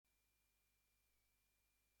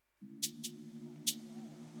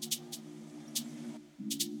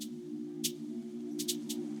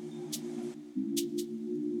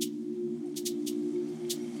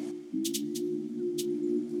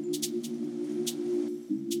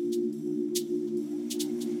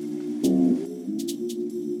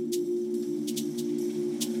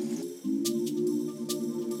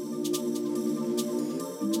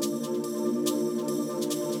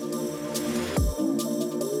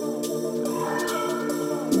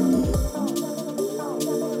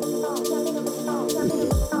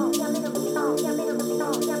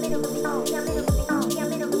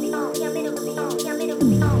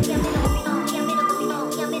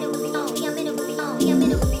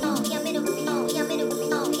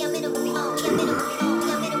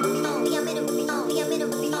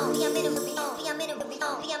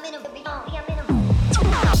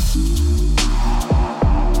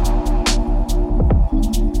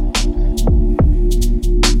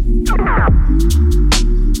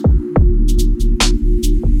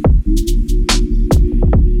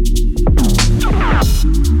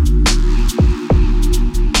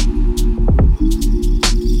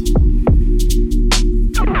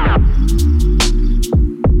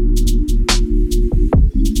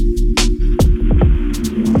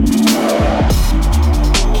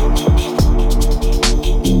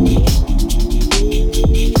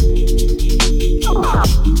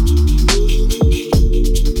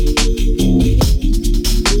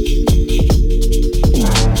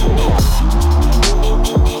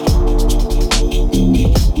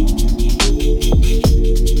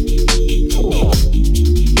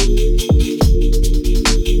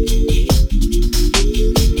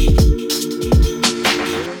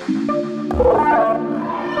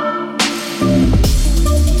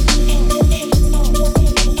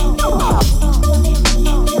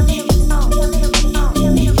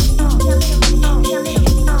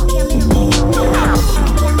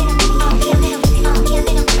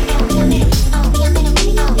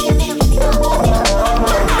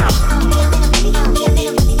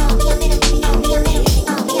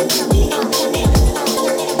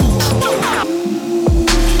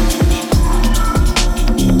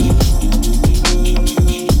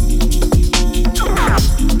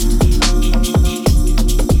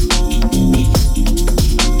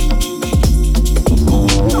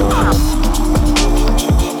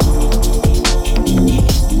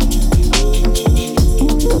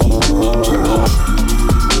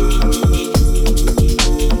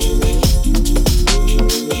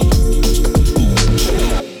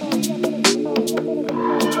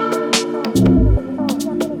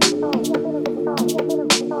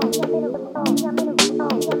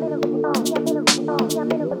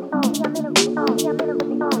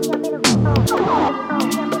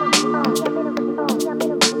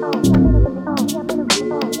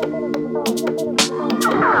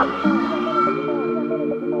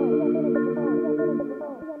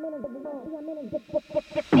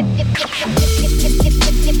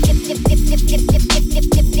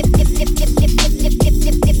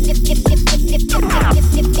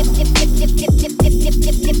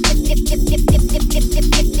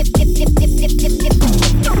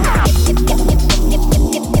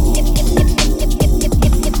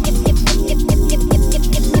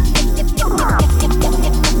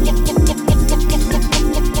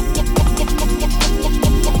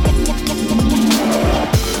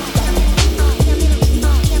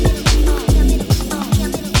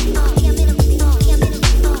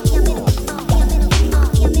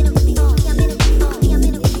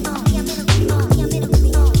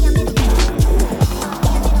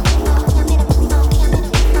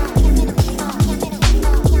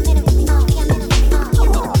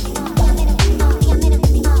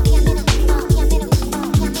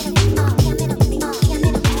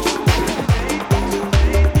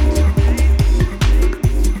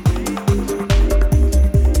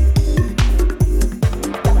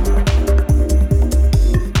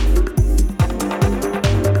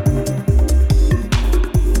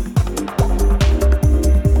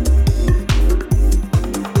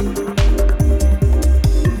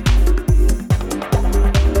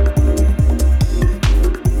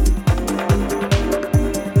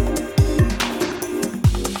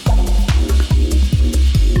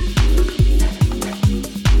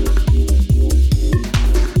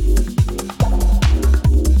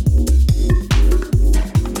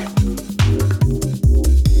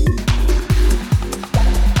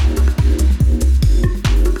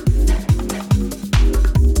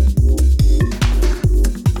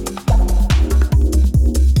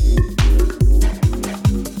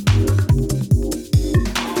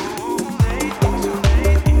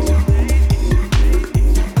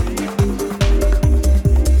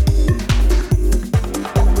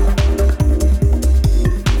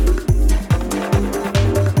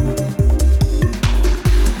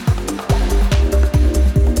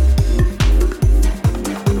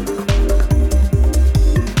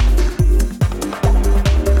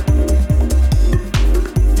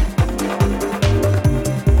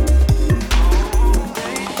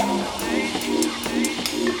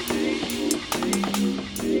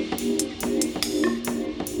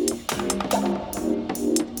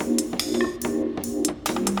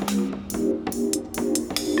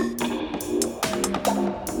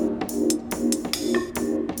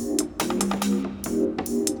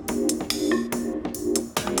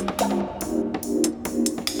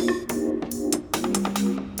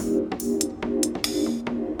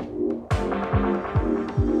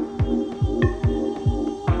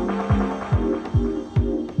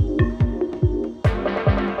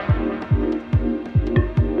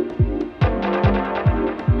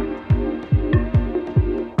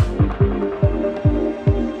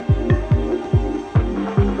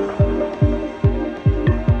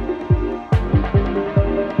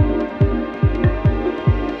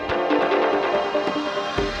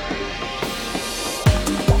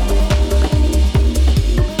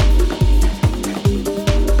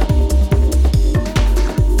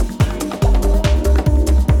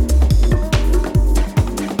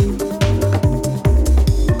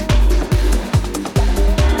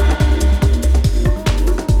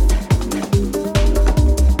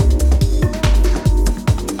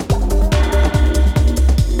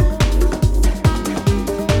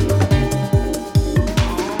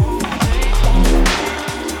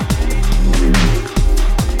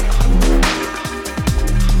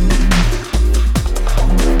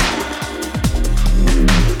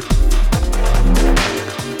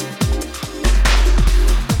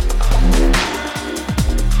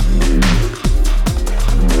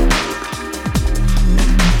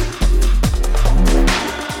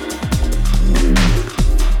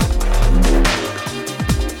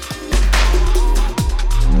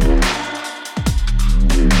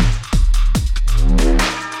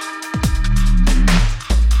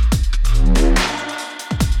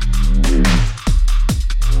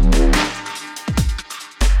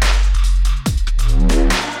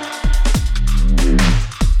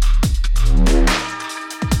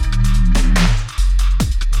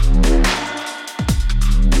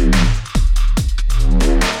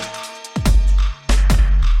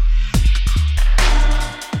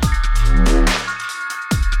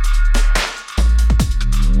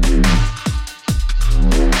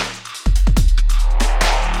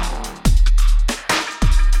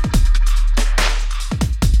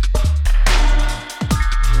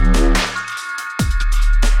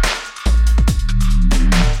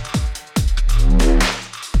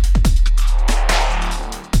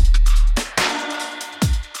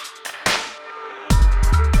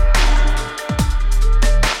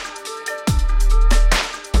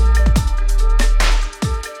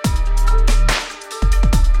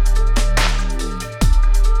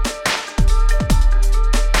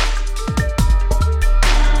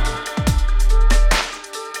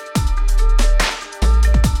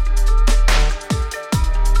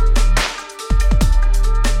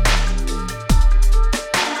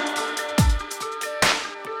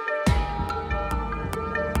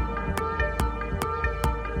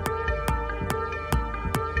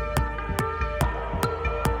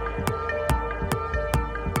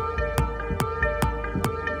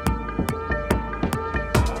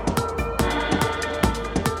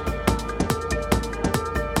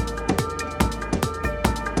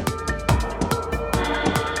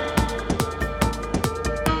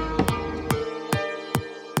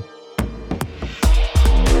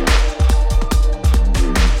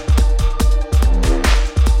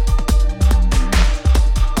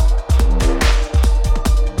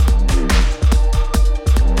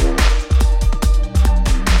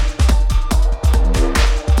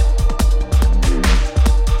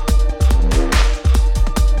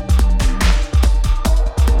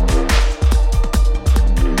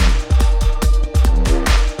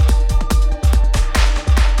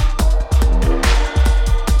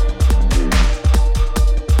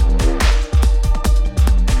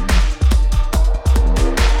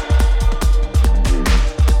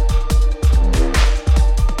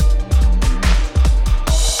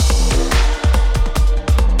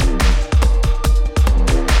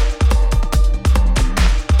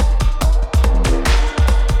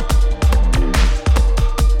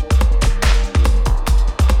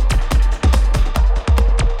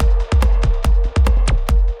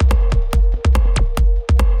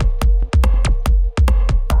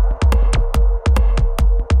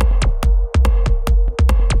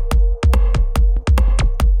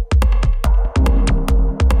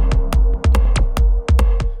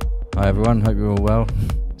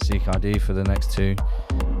week I do for the next two.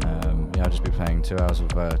 I'll just be playing 2 hours of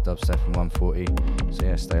dubstep and 140. So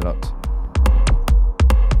yeah, stay locked.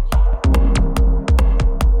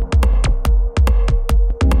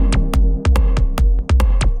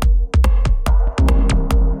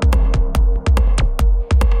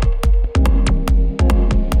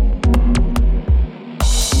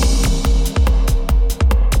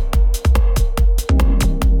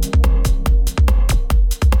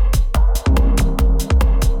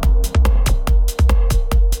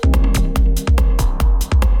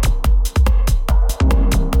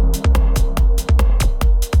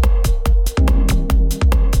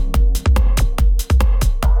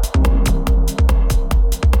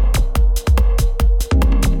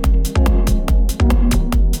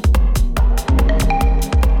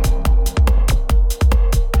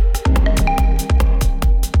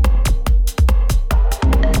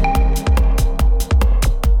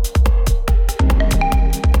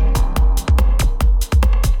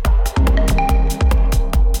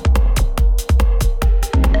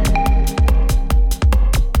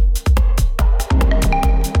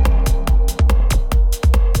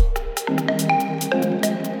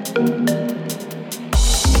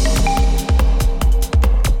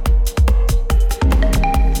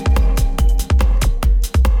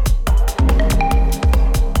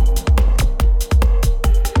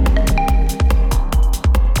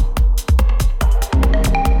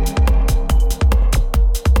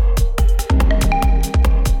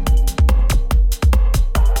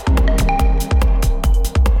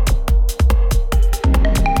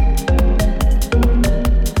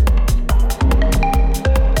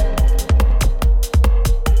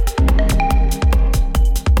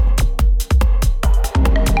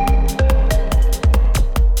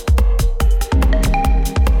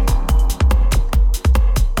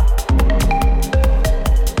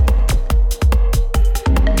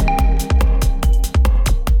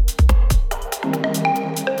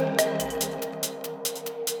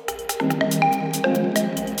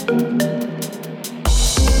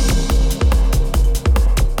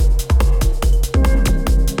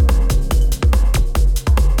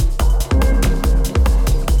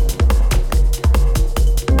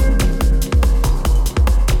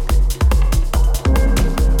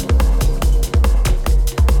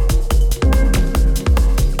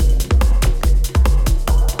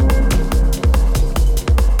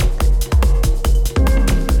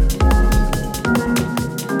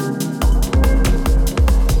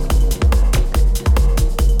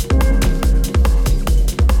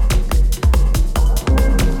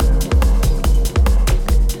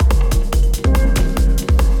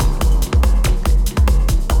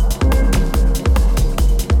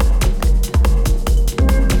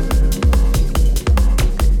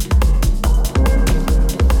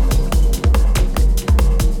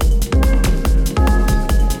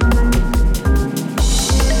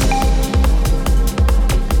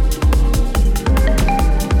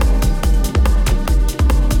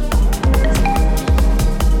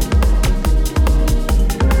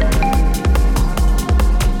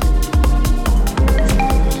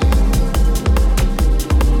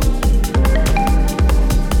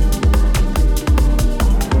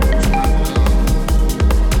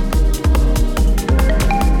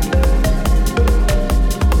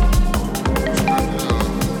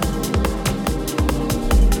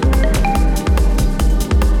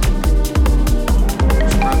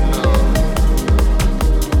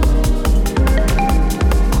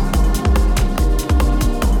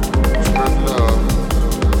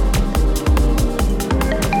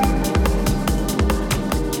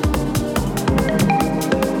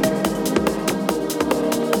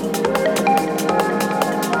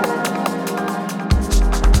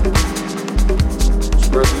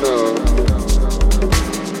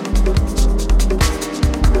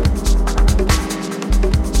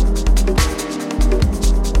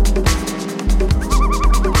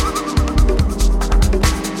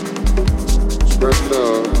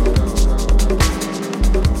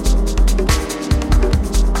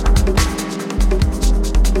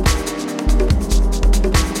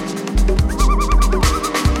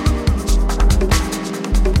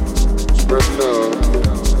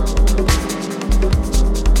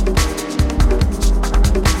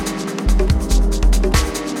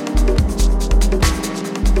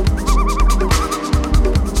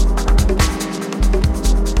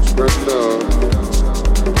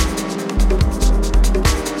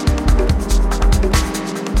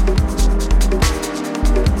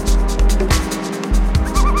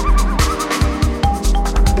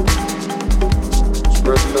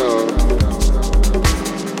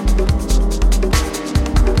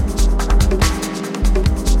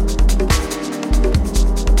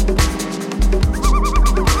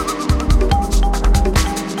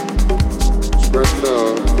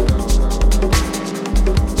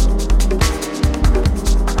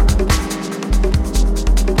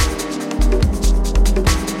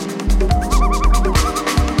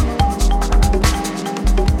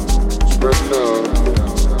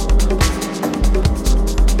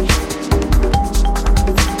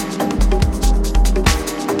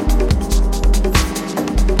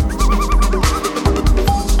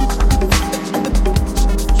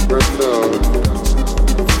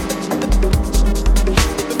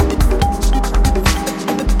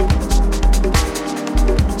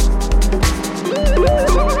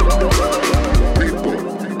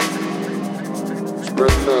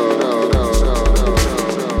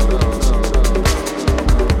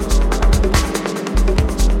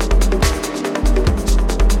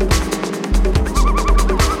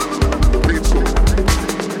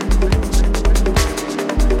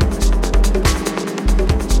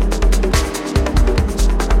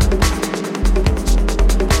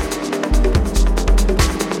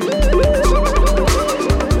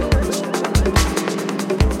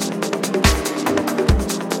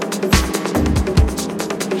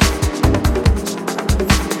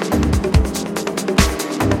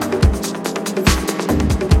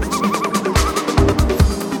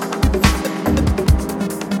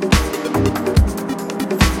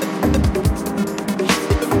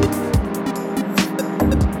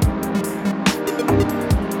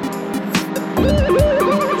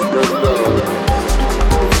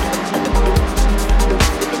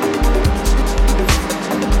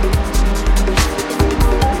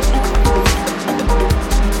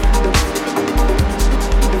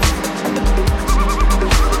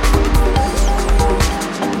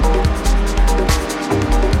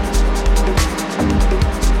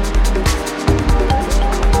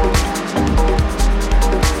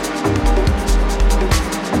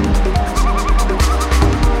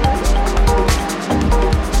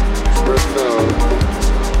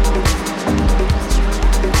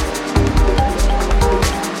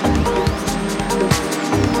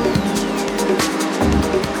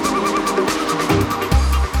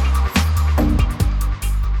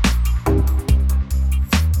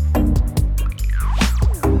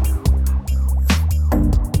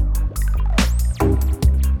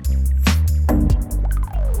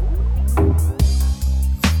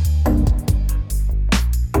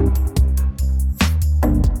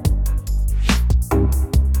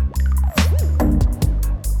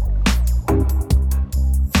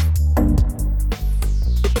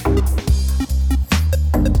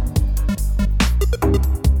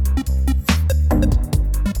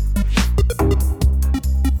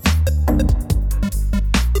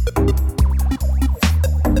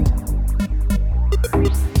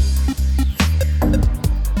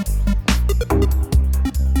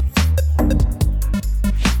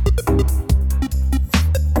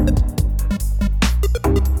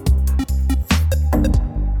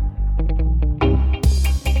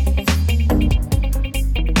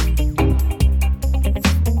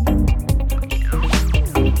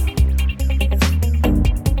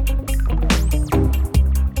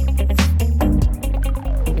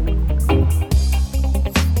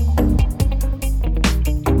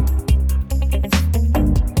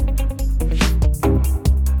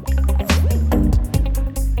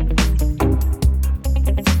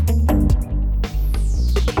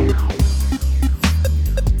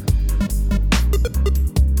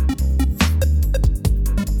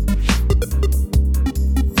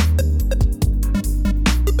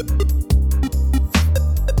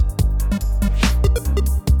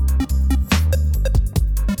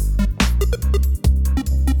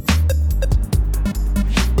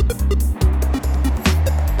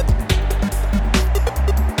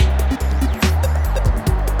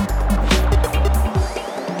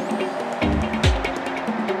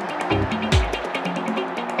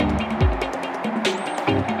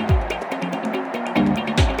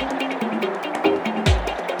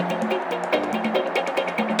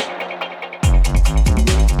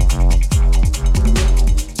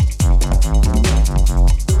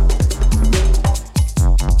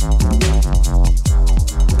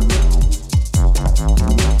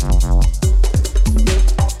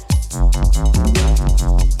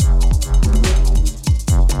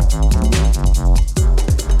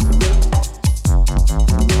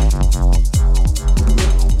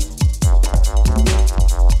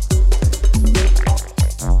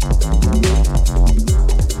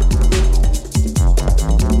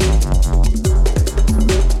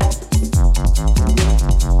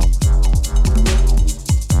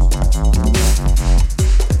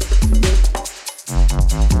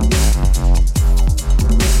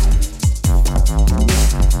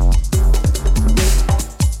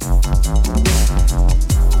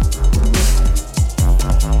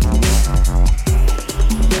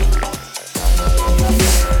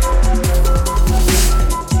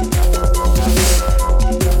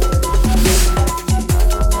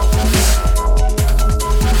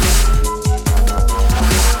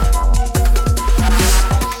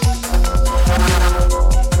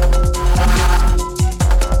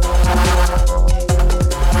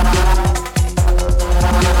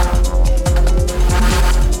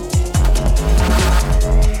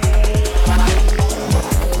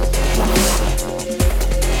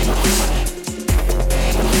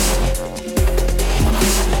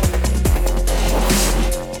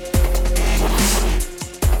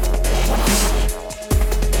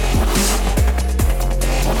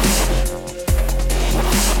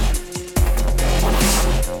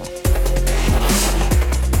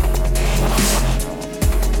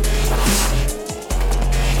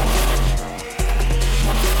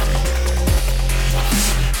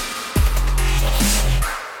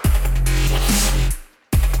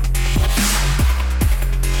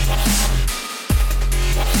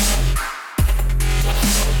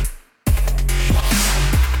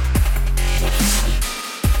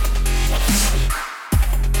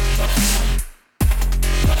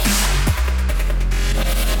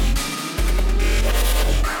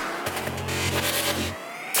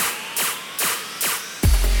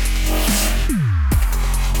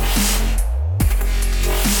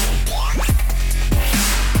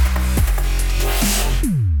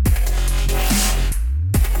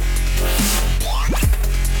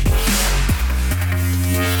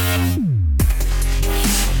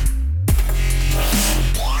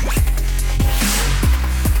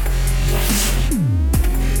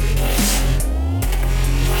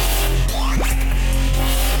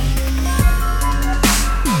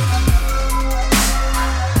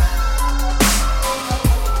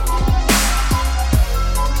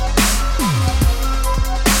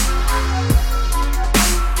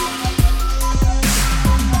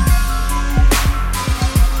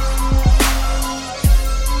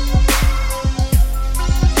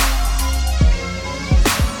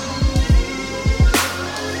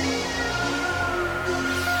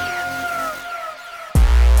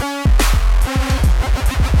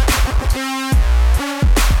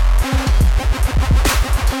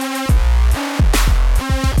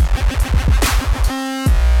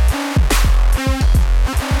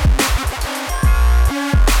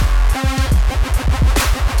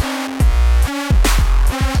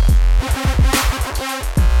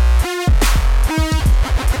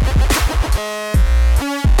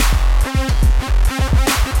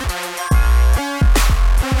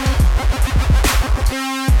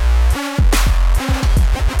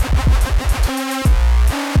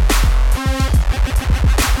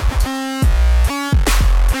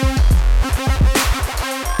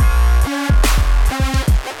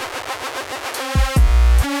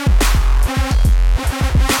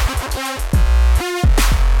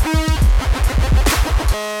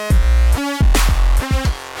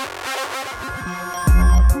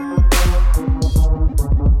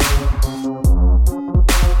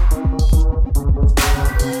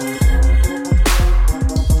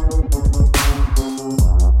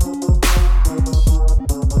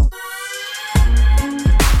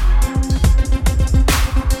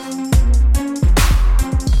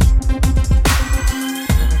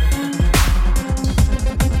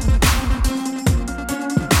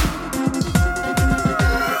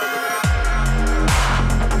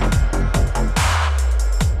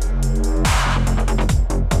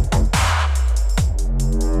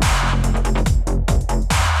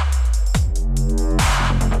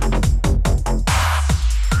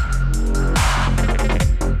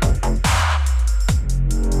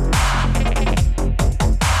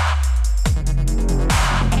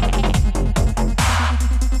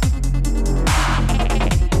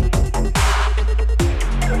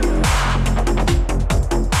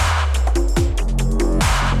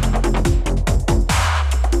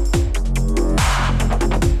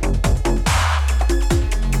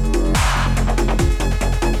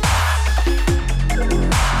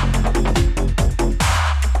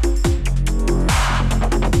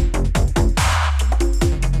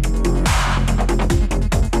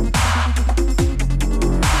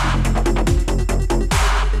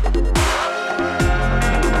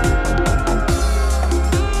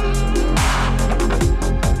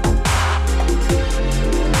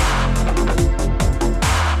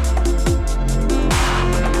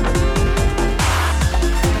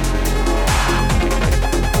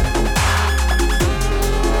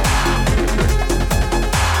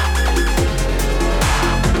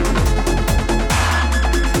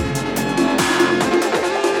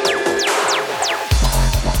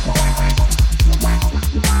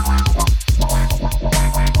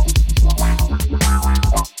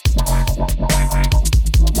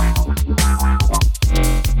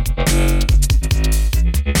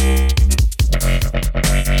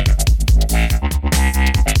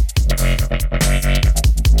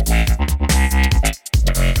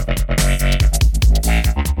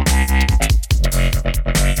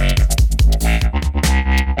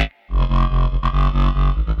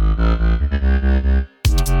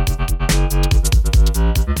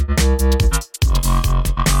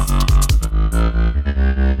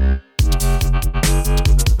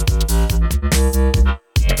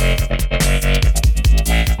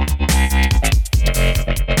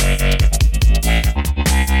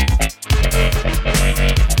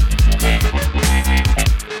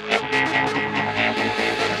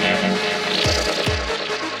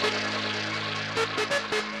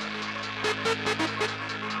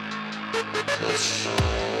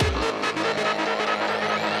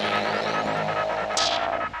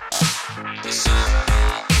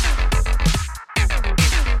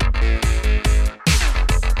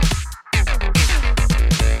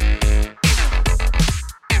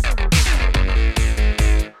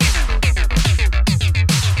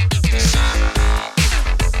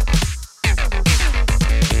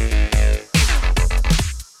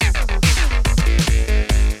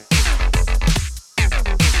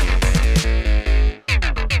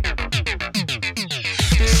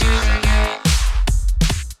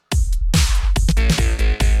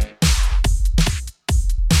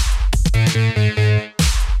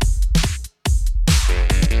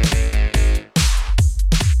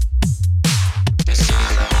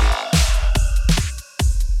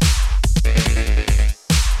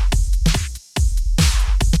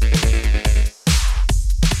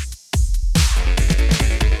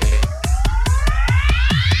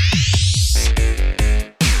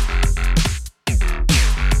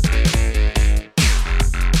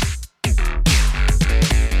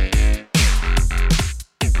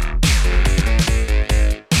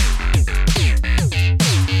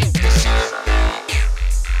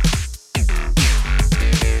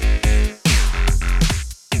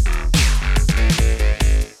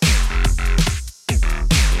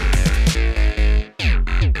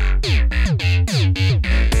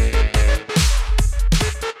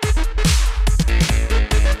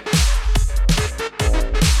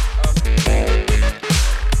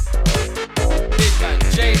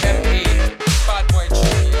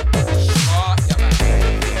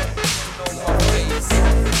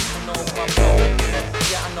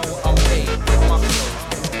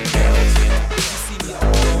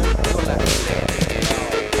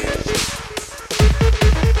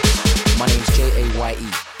 My name's Jaye,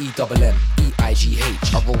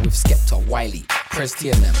 I roll with Skepta, Wiley, Prez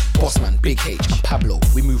TNM, Bossman, Big H, I'm Pablo,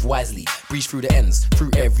 we move wisely, breeze through the ends,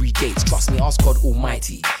 through every gate. Trust me, ask God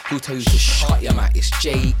Almighty, he'll tell you to shut your mouth. It's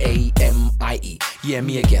Jamie, yeah,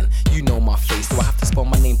 me again, you know my face. Do I have to spell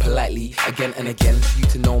my name politely, again and again, for you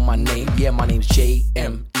to know my name? Yeah, my name's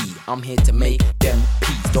JME, I'm here to make them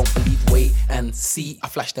peas. Don't believe, wait and see, I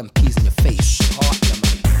flash them peas in your face. Shut your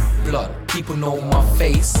mouth. Blood, people know my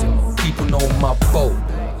face, people know my boat.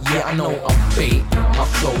 Yeah, I know I'm bait, my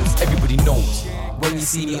clothes, everybody knows. When you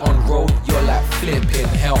see me on road, you're like flipping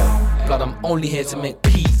hell. Blood, I'm only here to make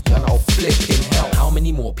peace, and I'll flipping hell. How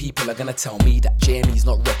many more people are gonna tell me that JME's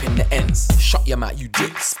not repping the ends? Shut your mouth, you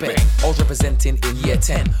dick spec. I was representing in year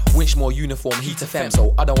 10, Winchmore uniform, heat FM,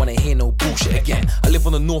 so I don't wanna hear no bullshit again. I live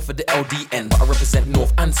on the north of the LDN, but I represent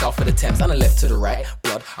north and south of the Thames, and the left to the right.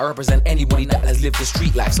 Blood, I represent anybody that has lived the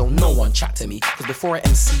street life, so no one chat to me. Cause before I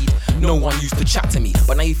MC'd, no one used to chat to me.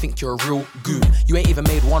 But now you think you're a real goon, you ain't even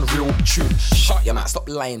made one real tune. Shut your mouth, stop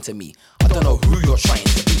lying to me. I don't know who you're trying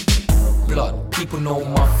to be. Blood, people know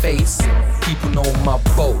my face, people know my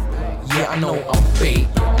boat. Yeah, I know I'm bait,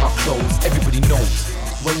 my clothes, everybody knows.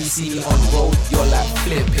 When you see me on road, you're like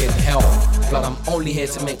flipping hell. Blood, I'm only here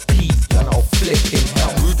to make peace, and I'll flip in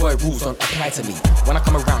hell. Rude boy rules don't apply to me. When I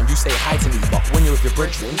come around, you say hi to me, but when you're with your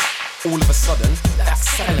brethren, all of a sudden, that's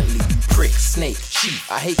silently, you prick, snake, sheep.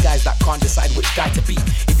 I hate guys that can't decide which guy to be.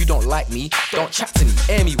 If you don't like me, don't chat to me,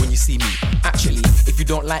 air me when you see me. Actually, if you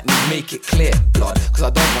don't like me, make it clear, blood. Cause I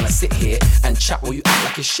don't wanna sit here and chat while you act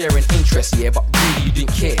like you're sharing interest, yeah. But really you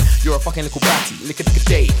didn't care. You're a fucking little batty, lick a dick a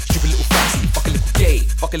day. Stupid little fatty, fucking little gay.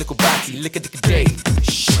 Fucking little batty, lick a dick a day.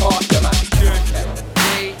 Shut your mouth.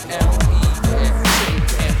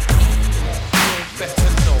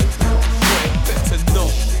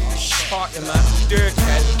 Part in my dirt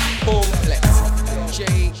head, boom, flex,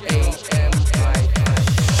 Jamie.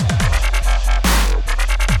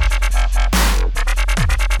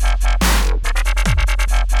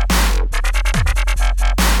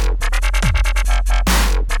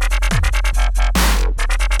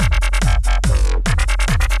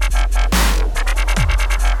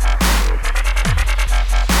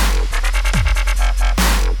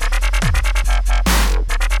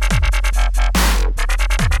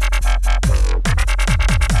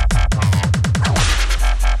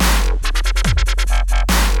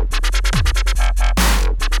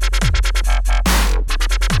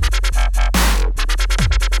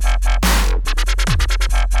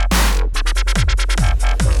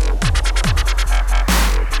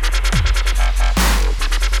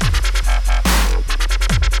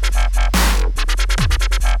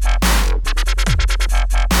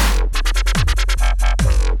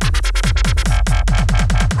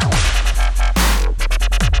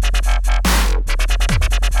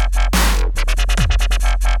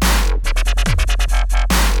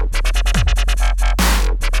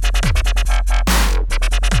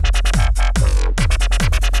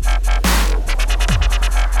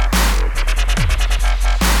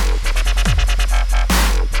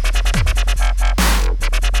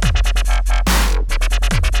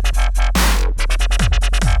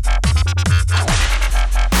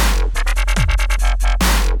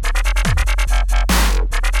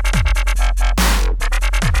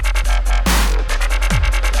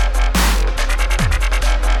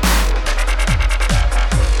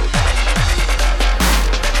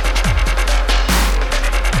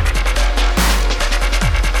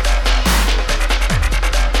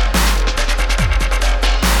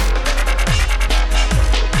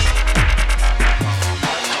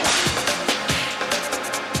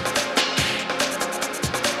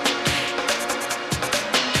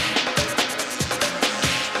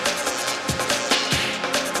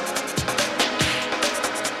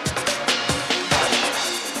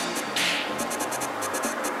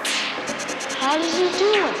 How does he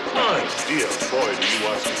do it? My dear boy, do you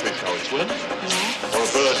ask a fish how it swims? No. Or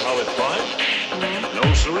a bird how it flies? No.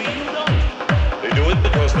 No, siree, you don't. They do it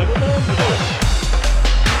because they were born to do it.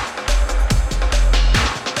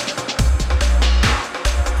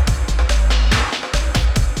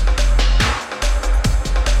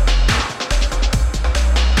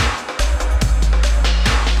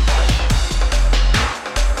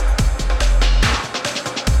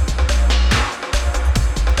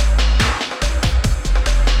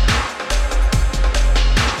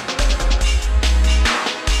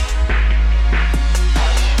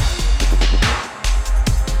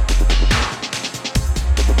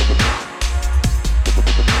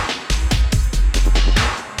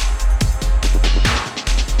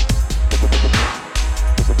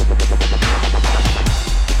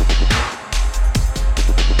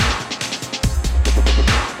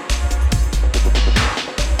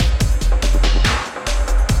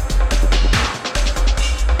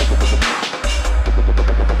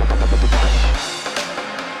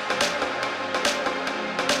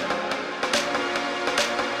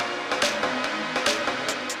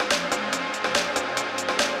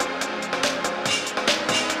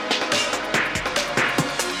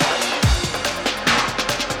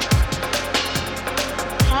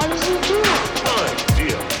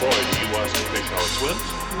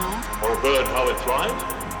 Or a bird how it flies?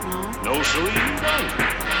 No. No, silly, you don't.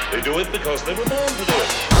 They do it because they were born to do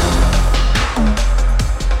it.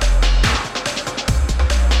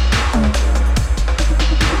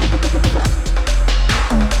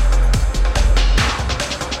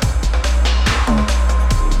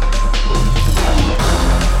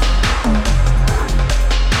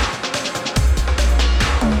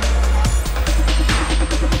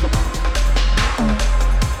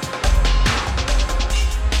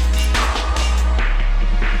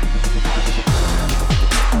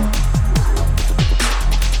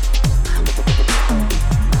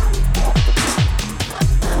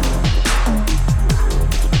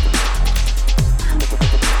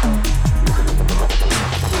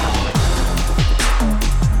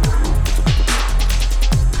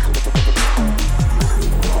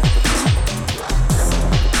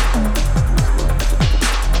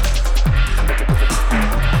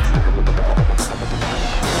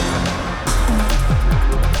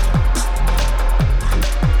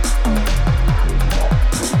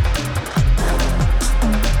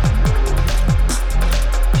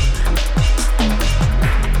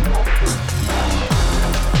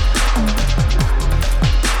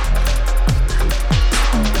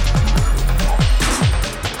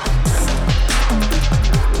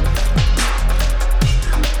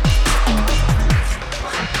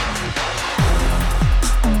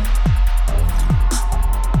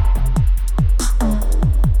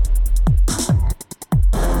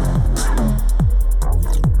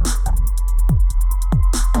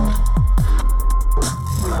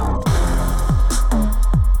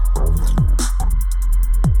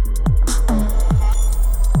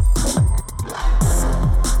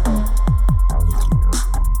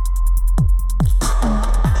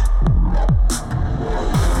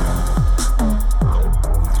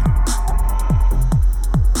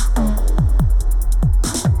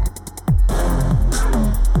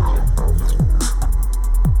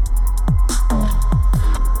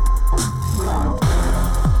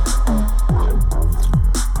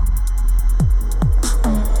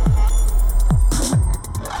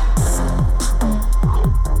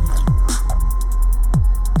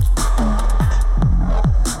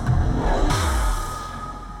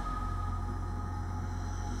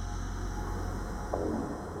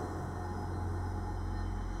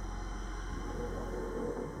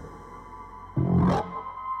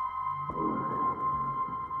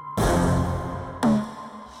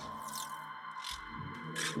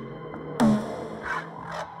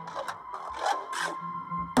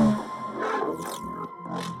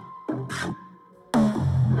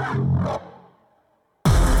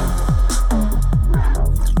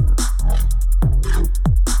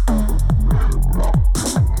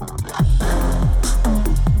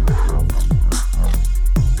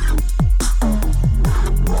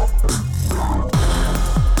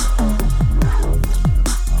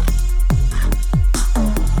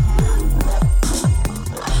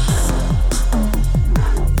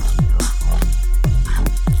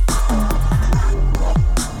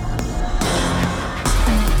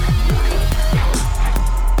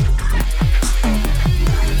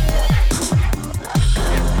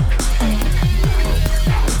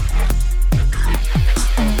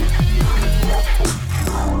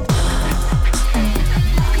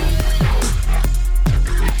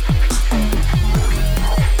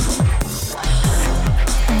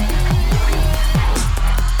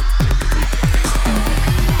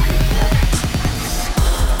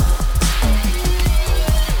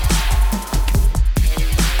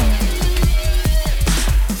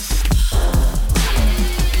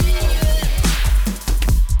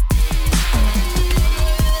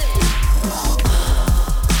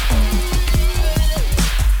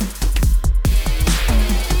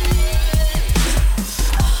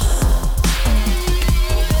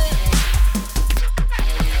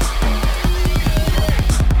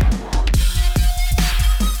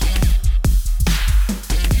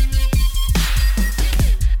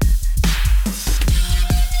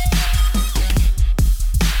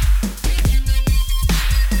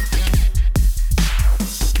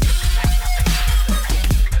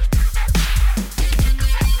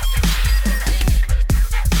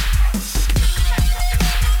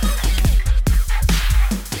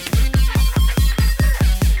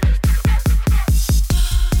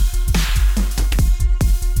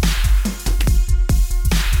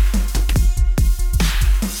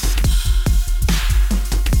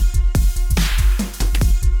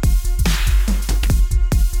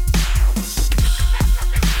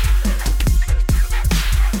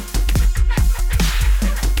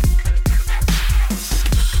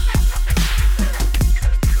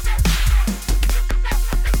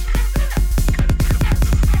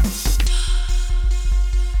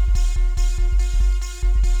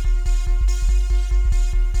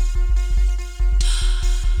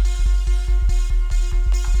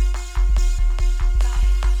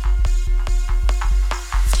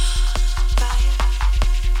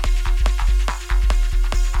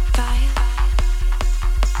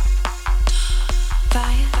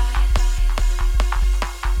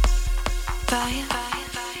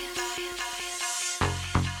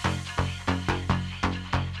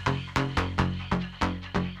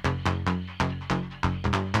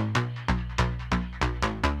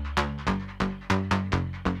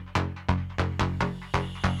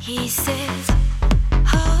 He says,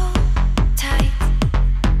 hold tight,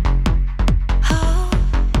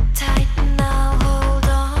 and I'll hold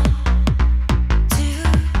on to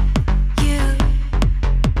you.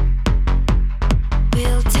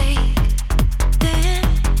 We'll take them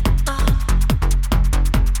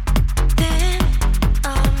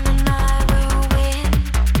on, and I will win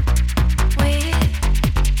with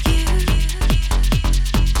you.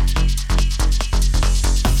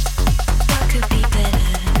 What could be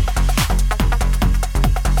better?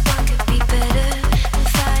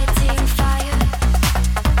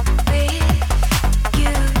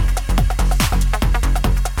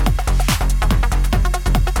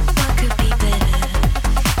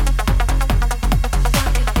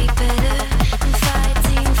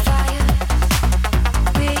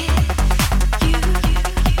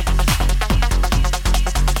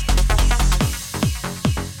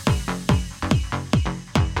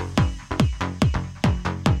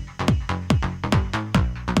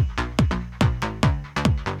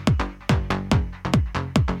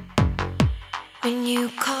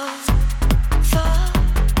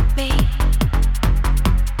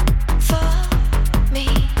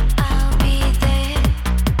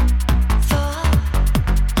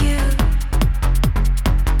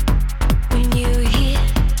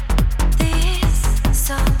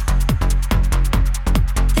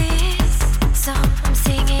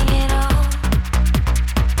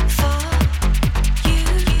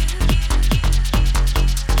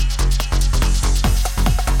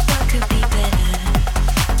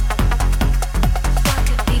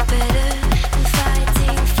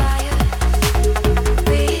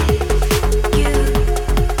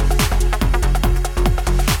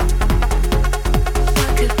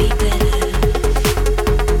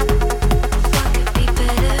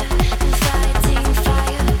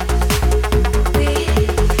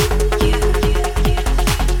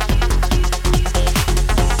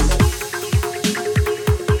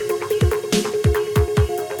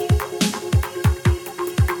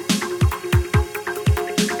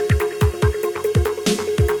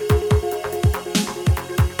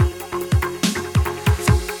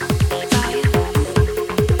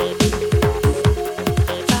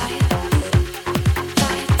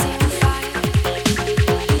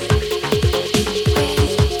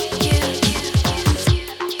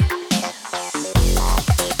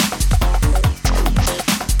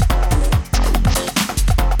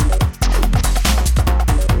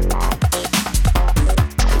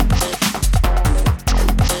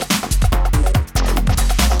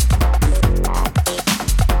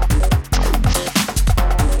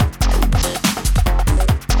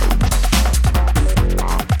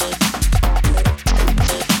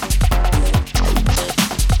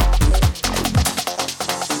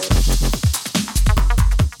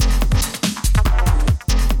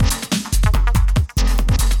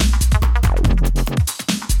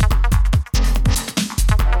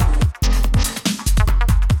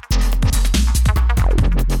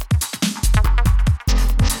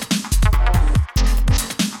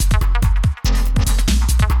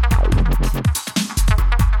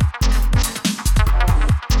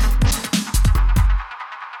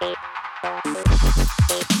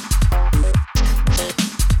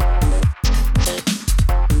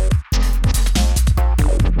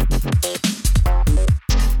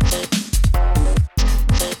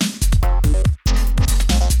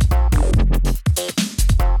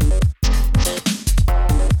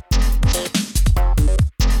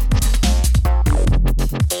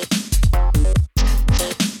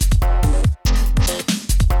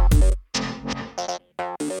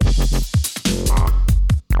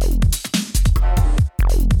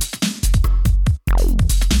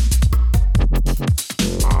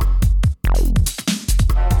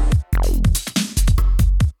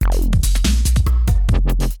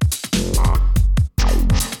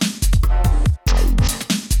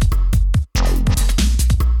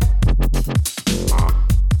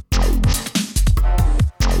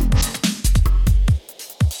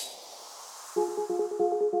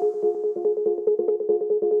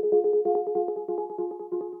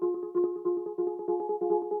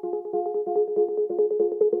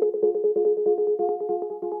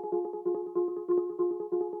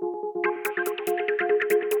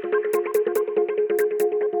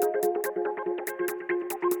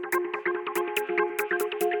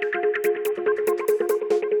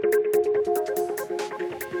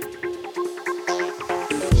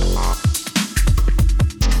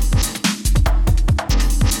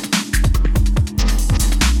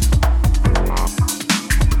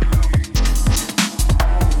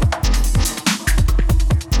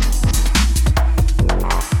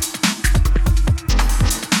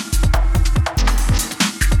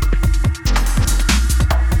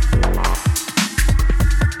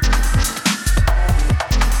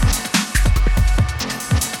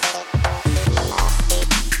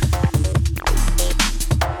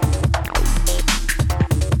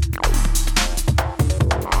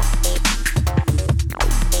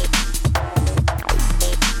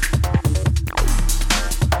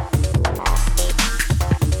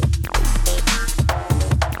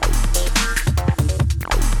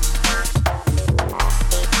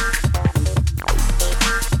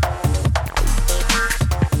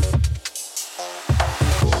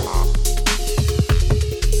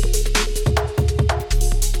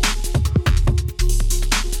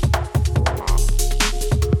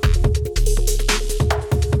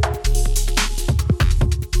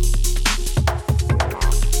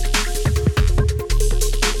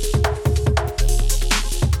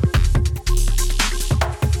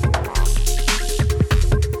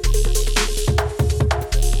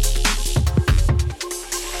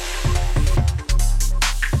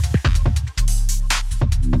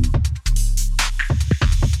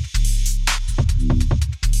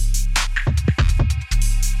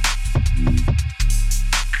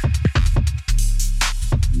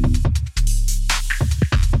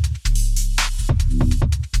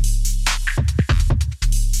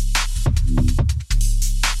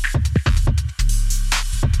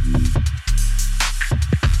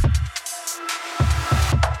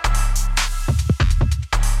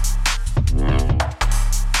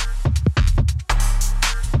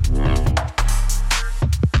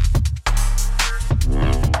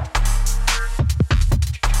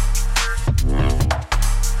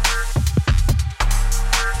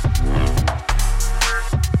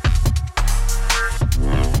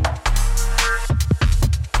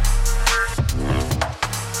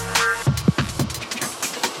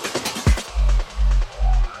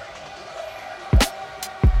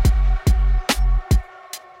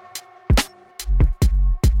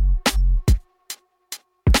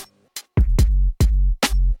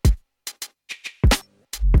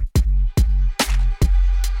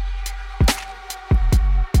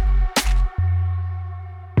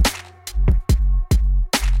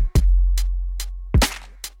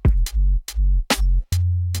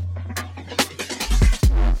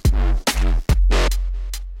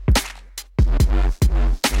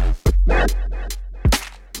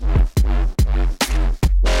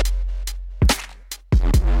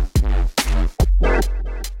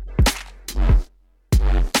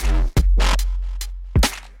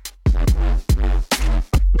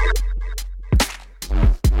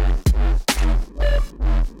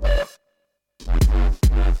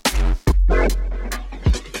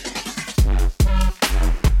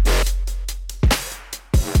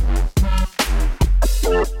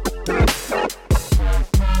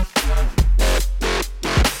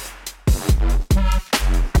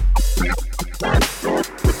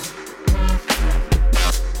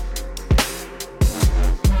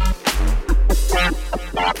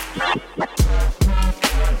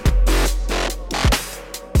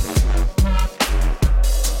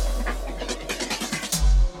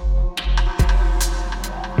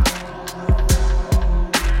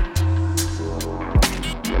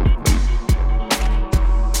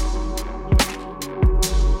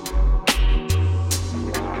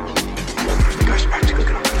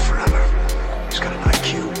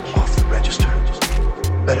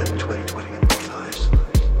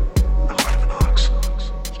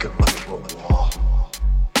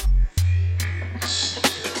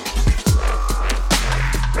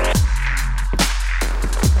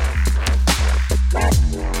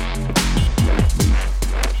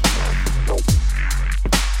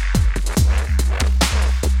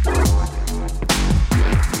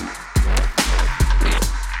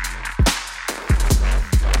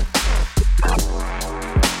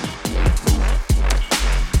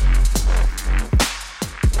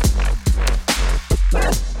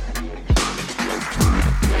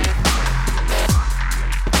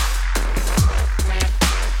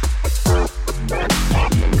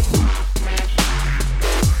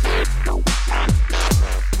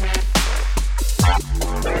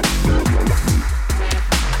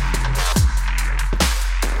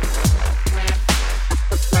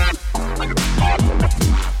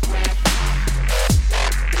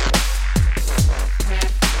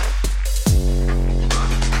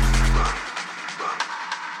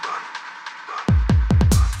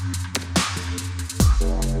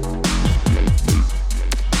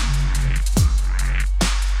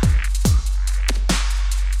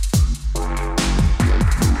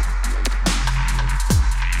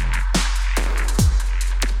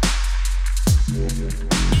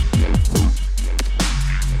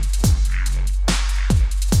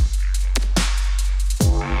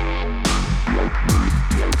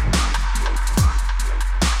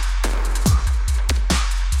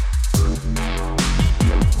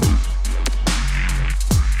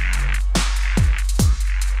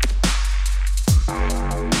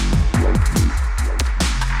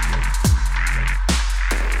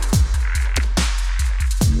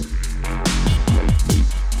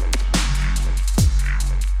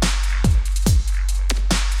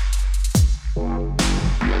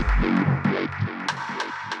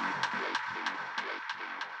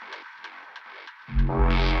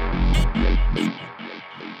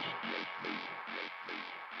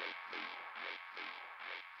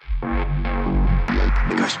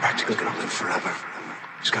 The guy's practically gonna live forever.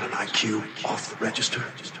 He's got an IQ off the register.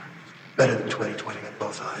 Better than 20/20 in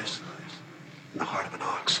both eyes. In the heart of an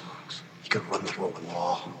ox. He could run through a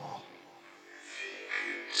wall.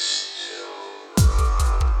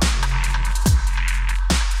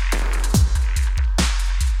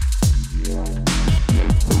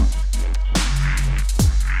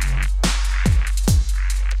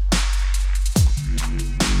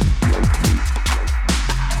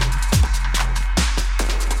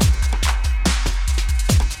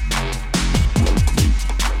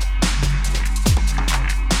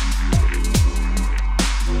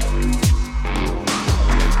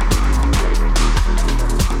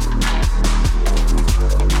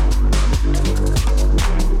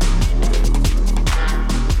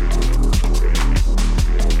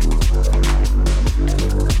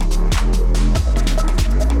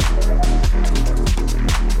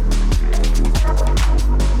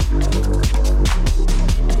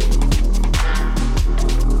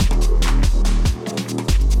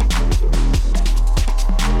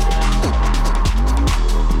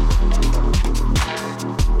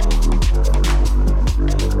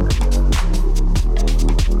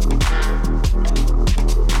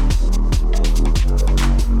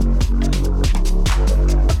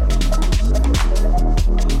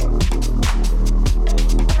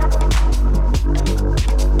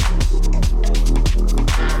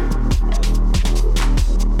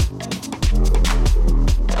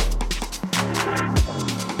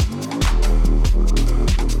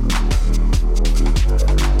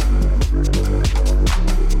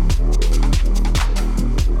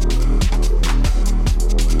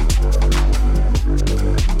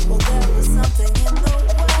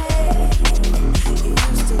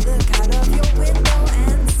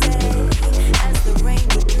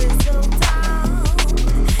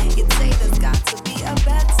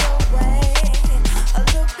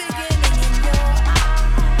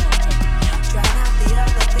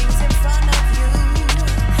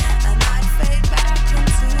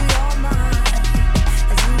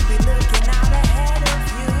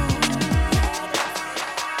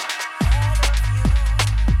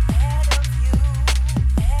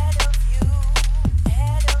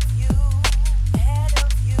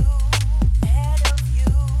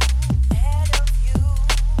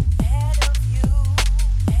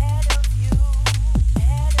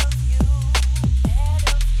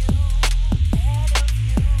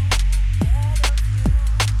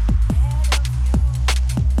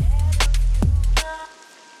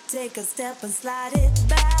 Take a step and slide it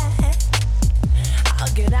back.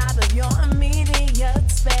 I'll get out of your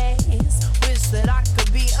immediate space. Wish that I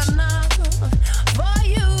could be enough for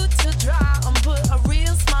you to try and put a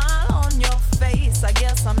real smile on your face. I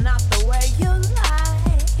guess I'm not the way you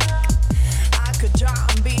like. I could try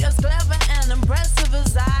and be as clever and impressive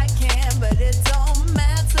as I can, but it don't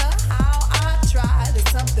matter how I try.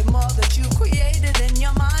 There's something more that you created in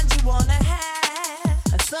your mind you wanna have.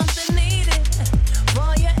 Something needed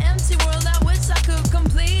for your empty world. I wish I could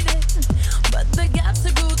complete it, but the gaps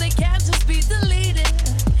are good, they can't just be deleted.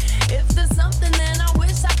 If there's something, then I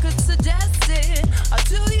wish I could suggest it.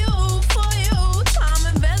 To you, for you, time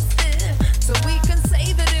invested, so we can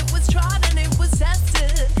say that it was tried and it was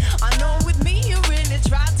tested. I know with me you really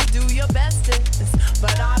tried to do your bestest,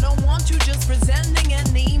 but I don't want you just pretending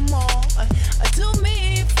anymore. To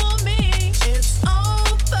me, for me, it's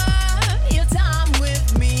over. Your time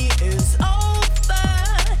with me is over.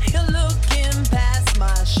 You're looking past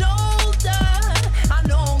my shoulder. I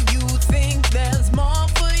know you think there's more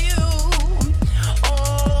for you.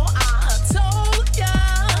 Oh, I told ya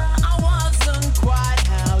I wasn't quite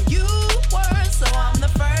how you were, so I'm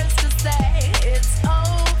the first to say it's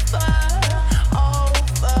over,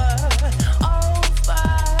 over, over.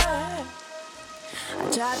 I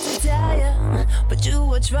tried to tell you, but you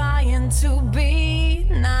were trying to be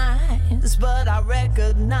nice. But I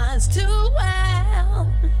recognize too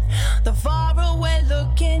well the far away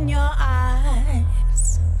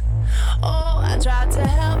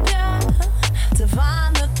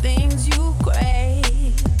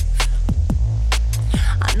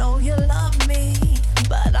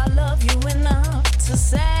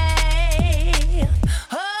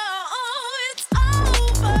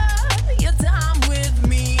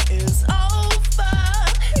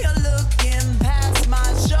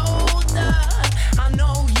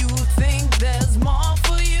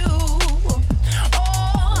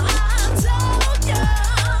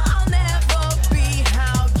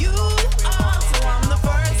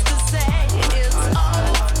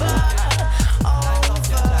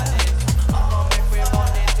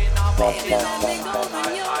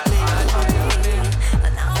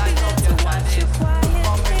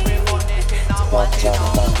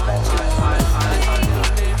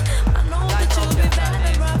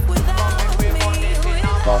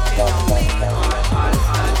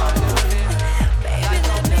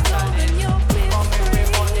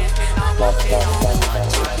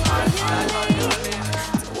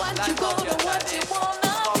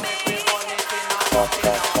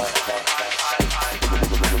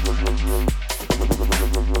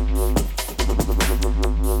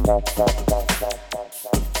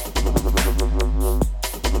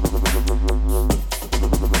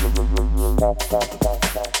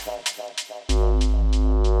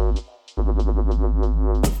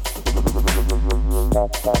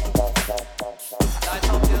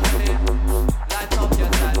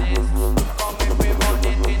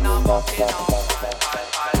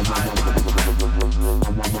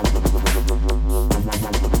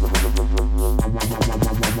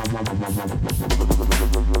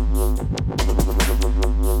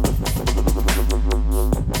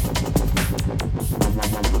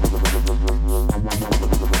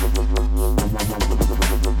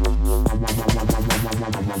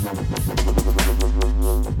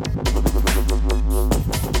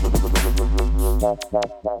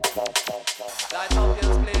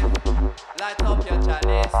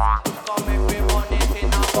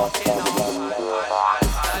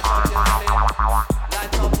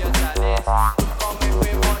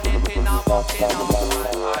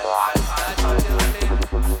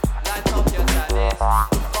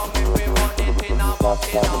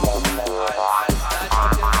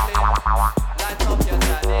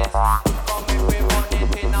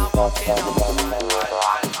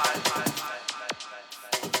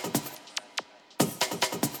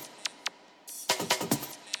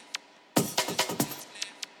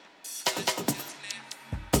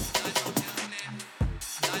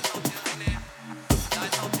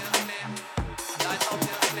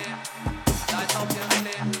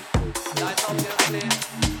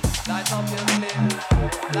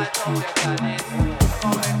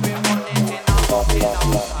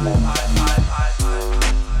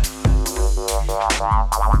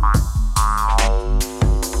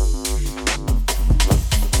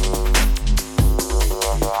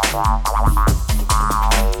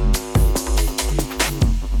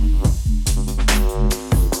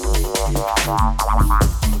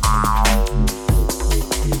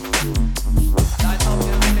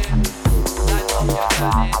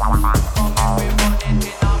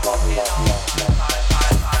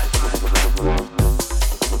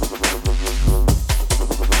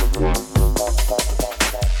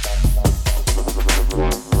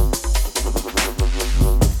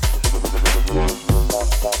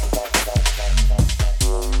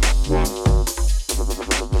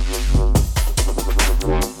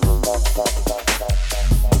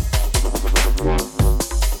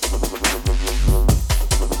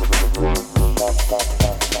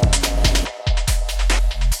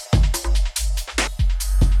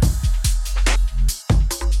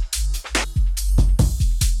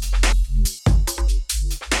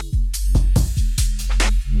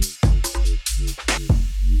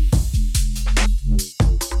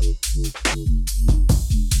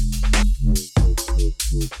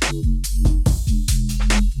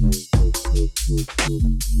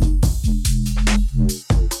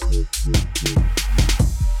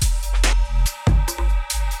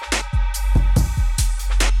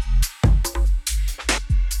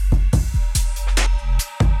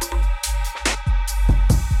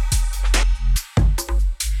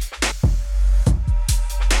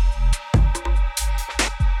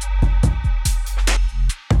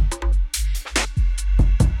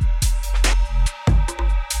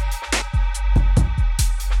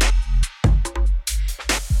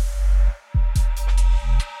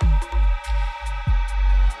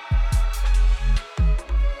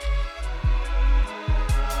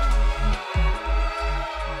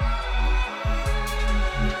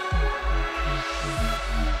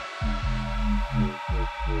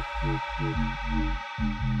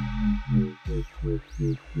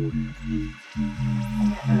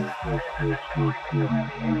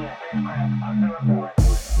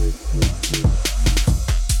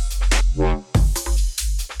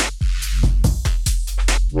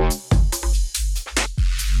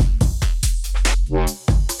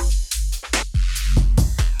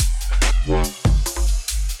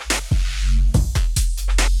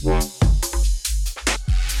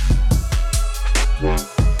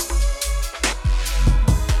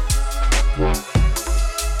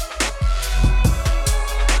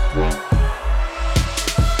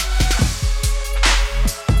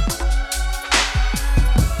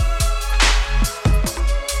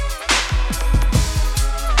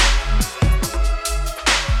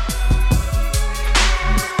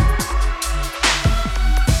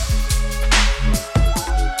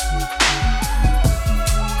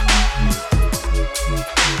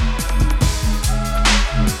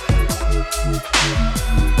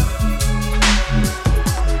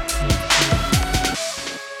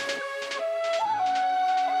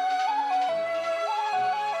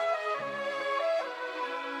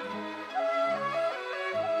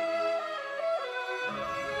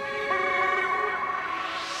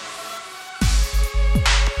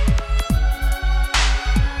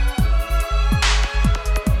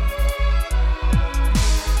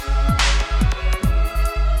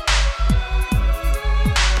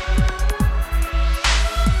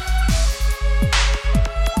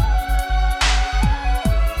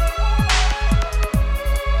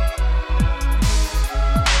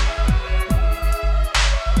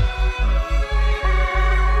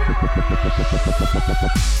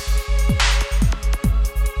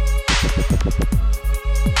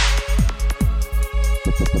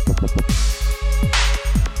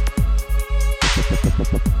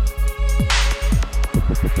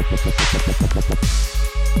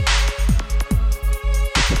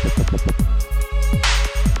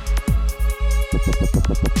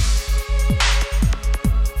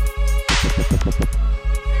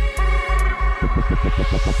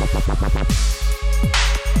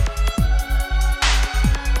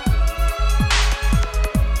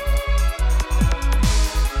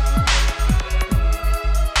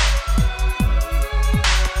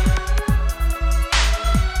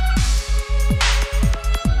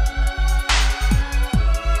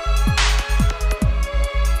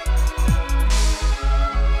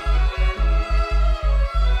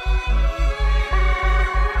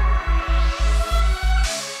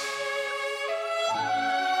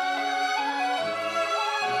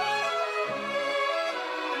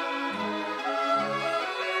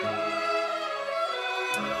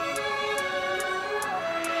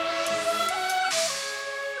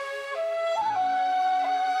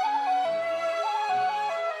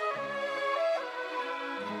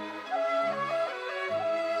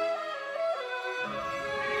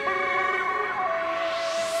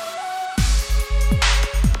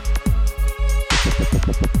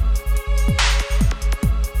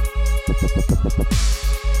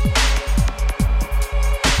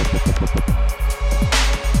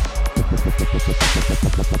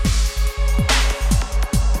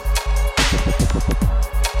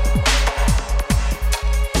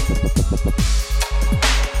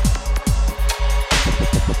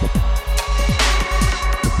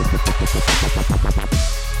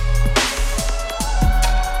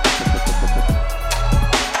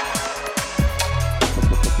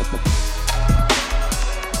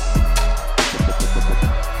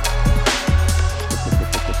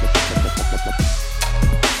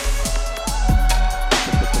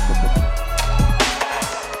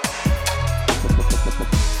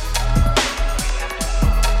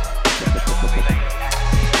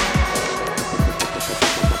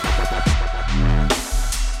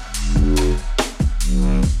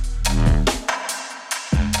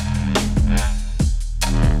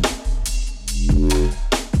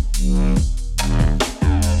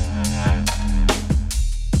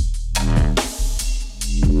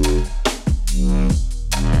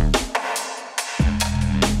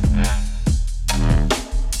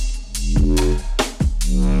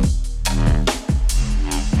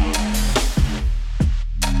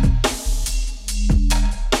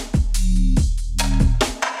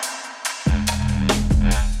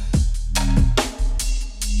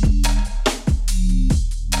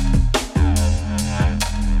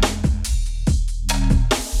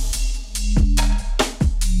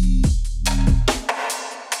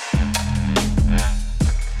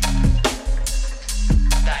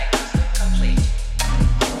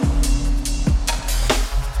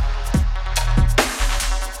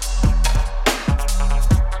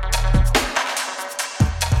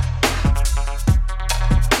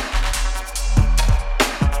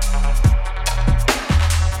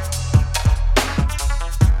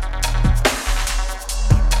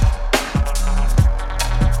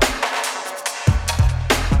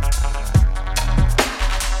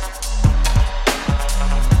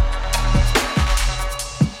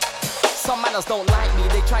Don't like me,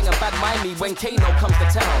 they try and bad mind me when Kano comes to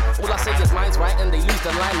town. All I say is mine's right and they lose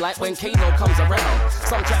the limelight when Kano comes around.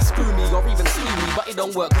 Some tracks screw me or even sue me, but it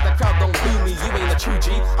don't work cause the crowd don't boo me. You ain't a true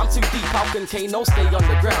G, I'm too deep, how can Kano stay on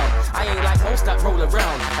the ground? I ain't like most that roll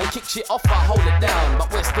around and kick shit off, I hold it down.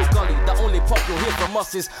 But we're still gully, the only pop you'll hear from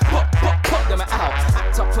us is pop, pop, pop them out.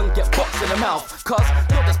 Act up and get boxed in the mouth, cause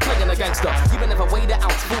you're just playing a gangster. You ain't never weighed it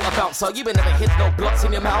out, full a bouncer. You ain't never hit no blocks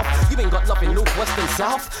in your mouth. You ain't got love in north, west and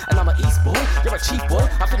south. And I'm an east boy, you're a cheap boy.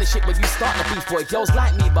 I finish it when you start the beef boy. Girls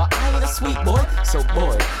like me, but I ain't a sweet boy. So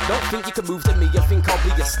boy, don't think you can move to me and think I'll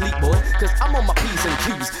be a sleep boy. Cause I'm on my P's and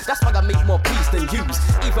Q's. That's why I make more P's than U's.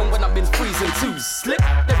 Even when I'm in freezing twos. Slip,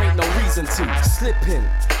 there ain't no reason to. Slipping.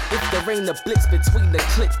 If there ain't a blitz between the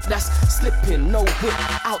click, that's slipping. No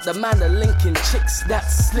whip out the man of linking chicks,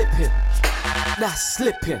 that's slipping. That's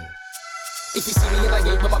slipping. If you see me and I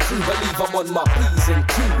ain't with my crew, believe I'm on my P's and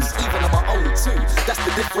Q's. Even on my own too, that's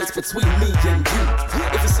the difference between me and you.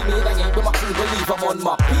 If you see me and I ain't with my crew, believe I'm on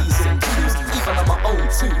my P's and Q's. Even on my own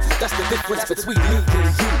too, that's the difference between me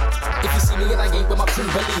and you. If you see me and I ain't with my crew,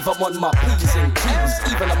 believe I'm on my P's and Q's.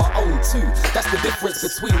 Even on my own too, that's the difference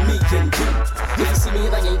between me and you. If you see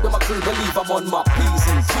me and I ain't with my crew, believe I'm on my P's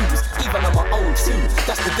and Q's. Even on my own too,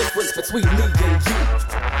 that's the difference between me and you.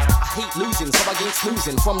 hate losing, so I ain't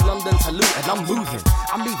snoozing. From London to Luton, I'm moving.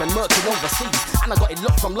 I'm leaving merchant overseas, and I got it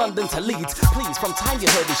locked from London to Leeds. Please, from time you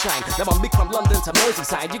heard me shine. Now I'm big from London to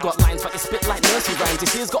Merseyside. You got lines, but you spit like nursery rhymes.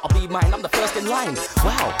 This year's gotta be mine, I'm the first in line.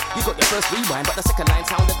 Wow, you got your first rewind, but the second line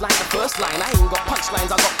sounded like the first line. I ain't got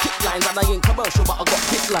punchlines, I got kick lines, and I ain't commercial, but I got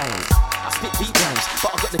kick lines. I spit beat rhymes,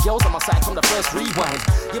 but I got the girls on my side from the first rewind.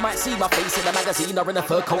 You might see my face in a magazine or in a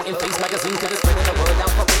fur coat in Face magazine, cause it's spreading the word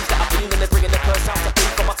down for rage that I've been, and they're bringing the first sound to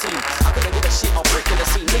play for my team. I couldn't give a shit, I'll break in the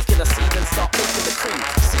scene, making a scene and start making the cream.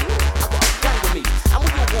 See, I got a gang with me, and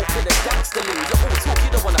when you walk in the gangster league, you're all talk,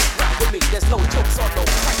 you don't wanna rap with me. There's no jokes or no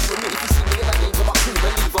pranks with me. If you see me in a game with my crew,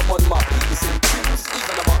 believe I'm on my P's and Q's,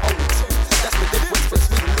 even on my own too. That's the difference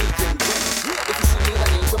between me and you. If you see me in a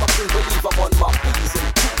game with my crew, believe I'm on my P's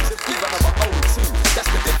and Q's, even on my own too. That's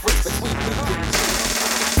the difference between me and you.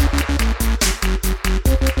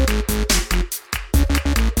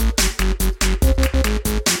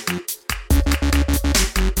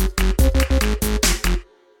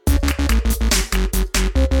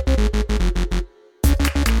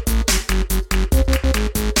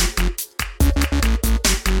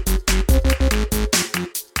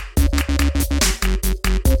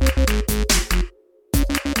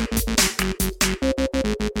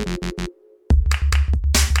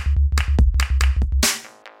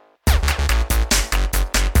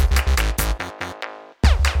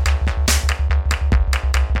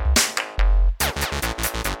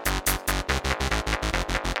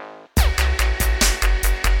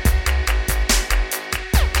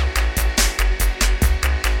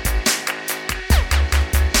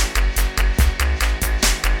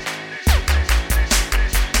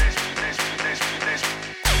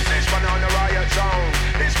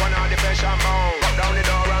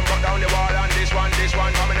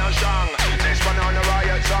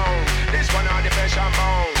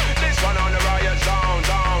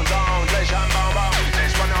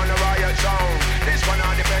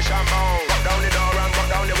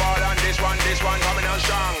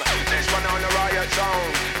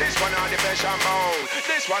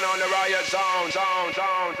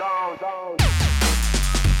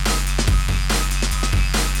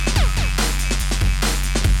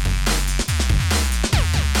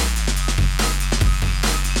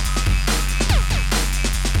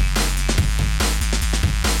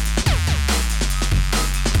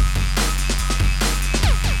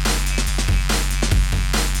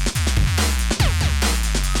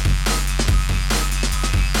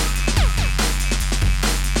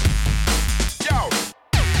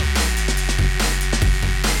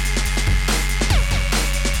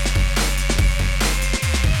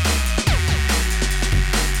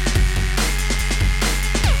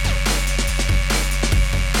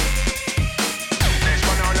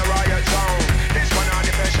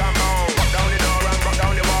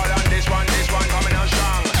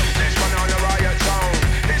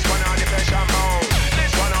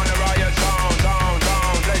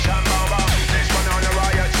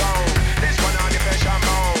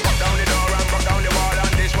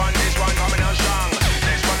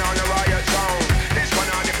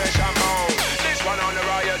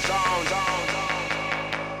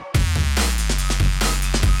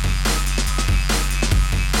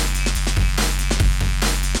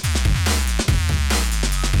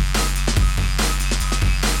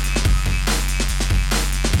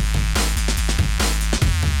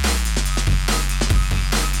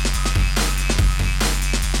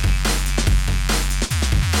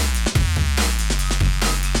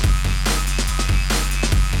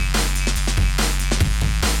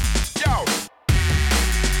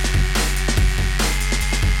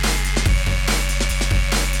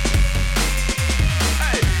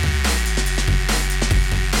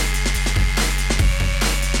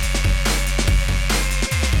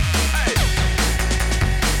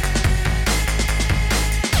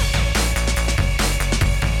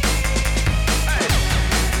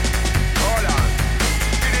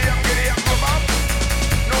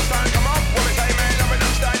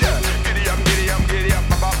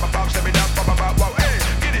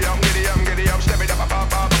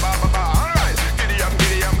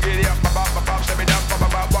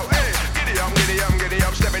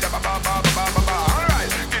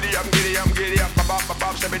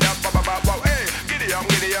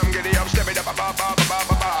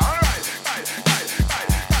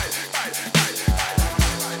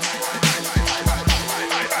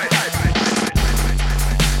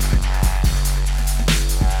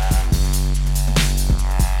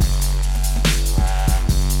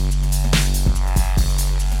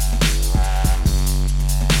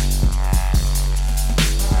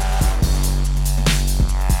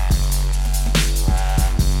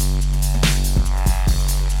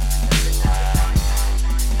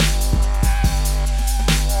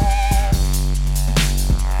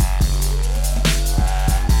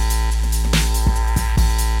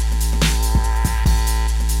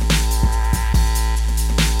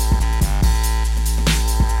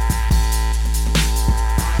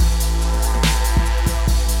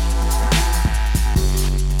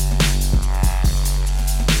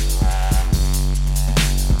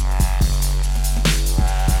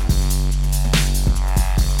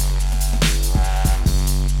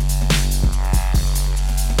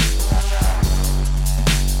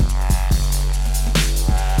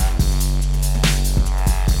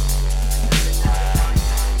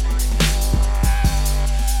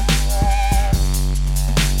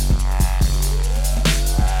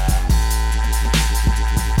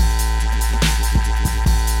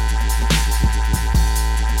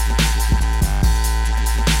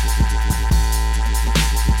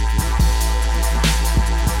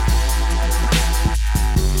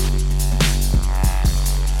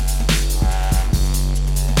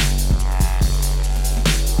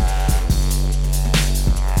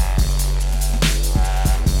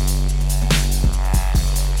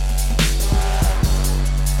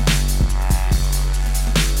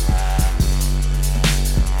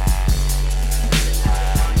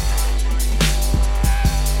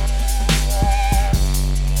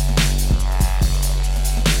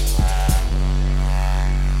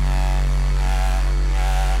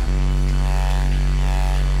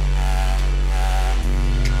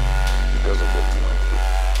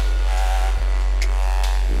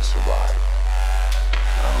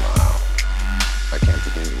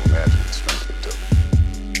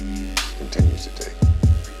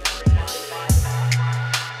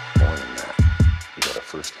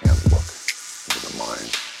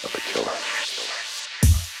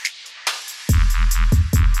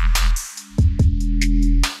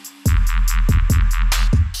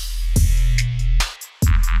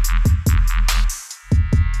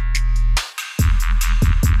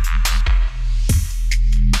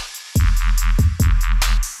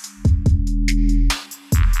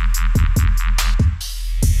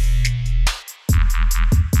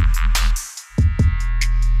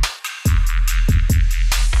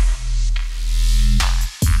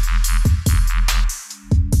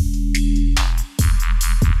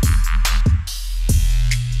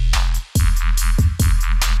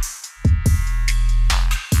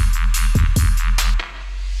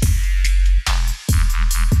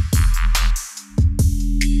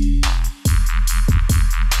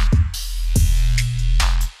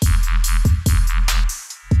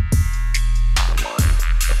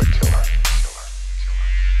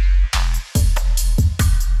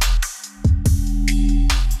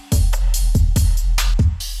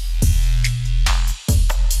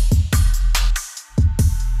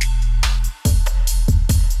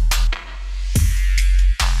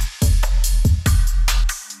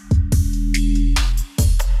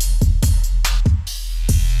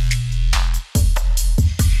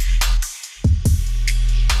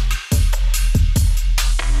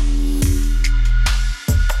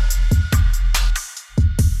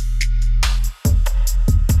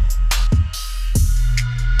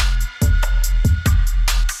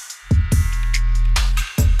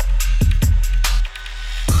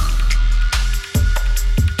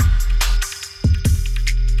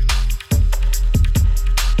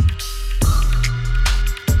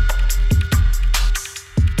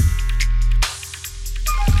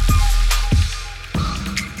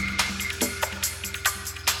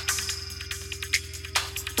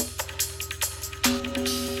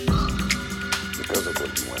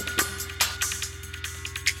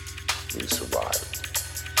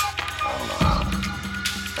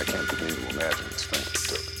 imagine the strength it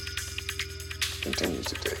took, continues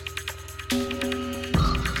to take.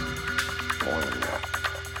 More than that,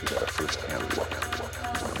 you got a first-hand look at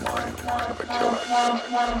the mind of a killer.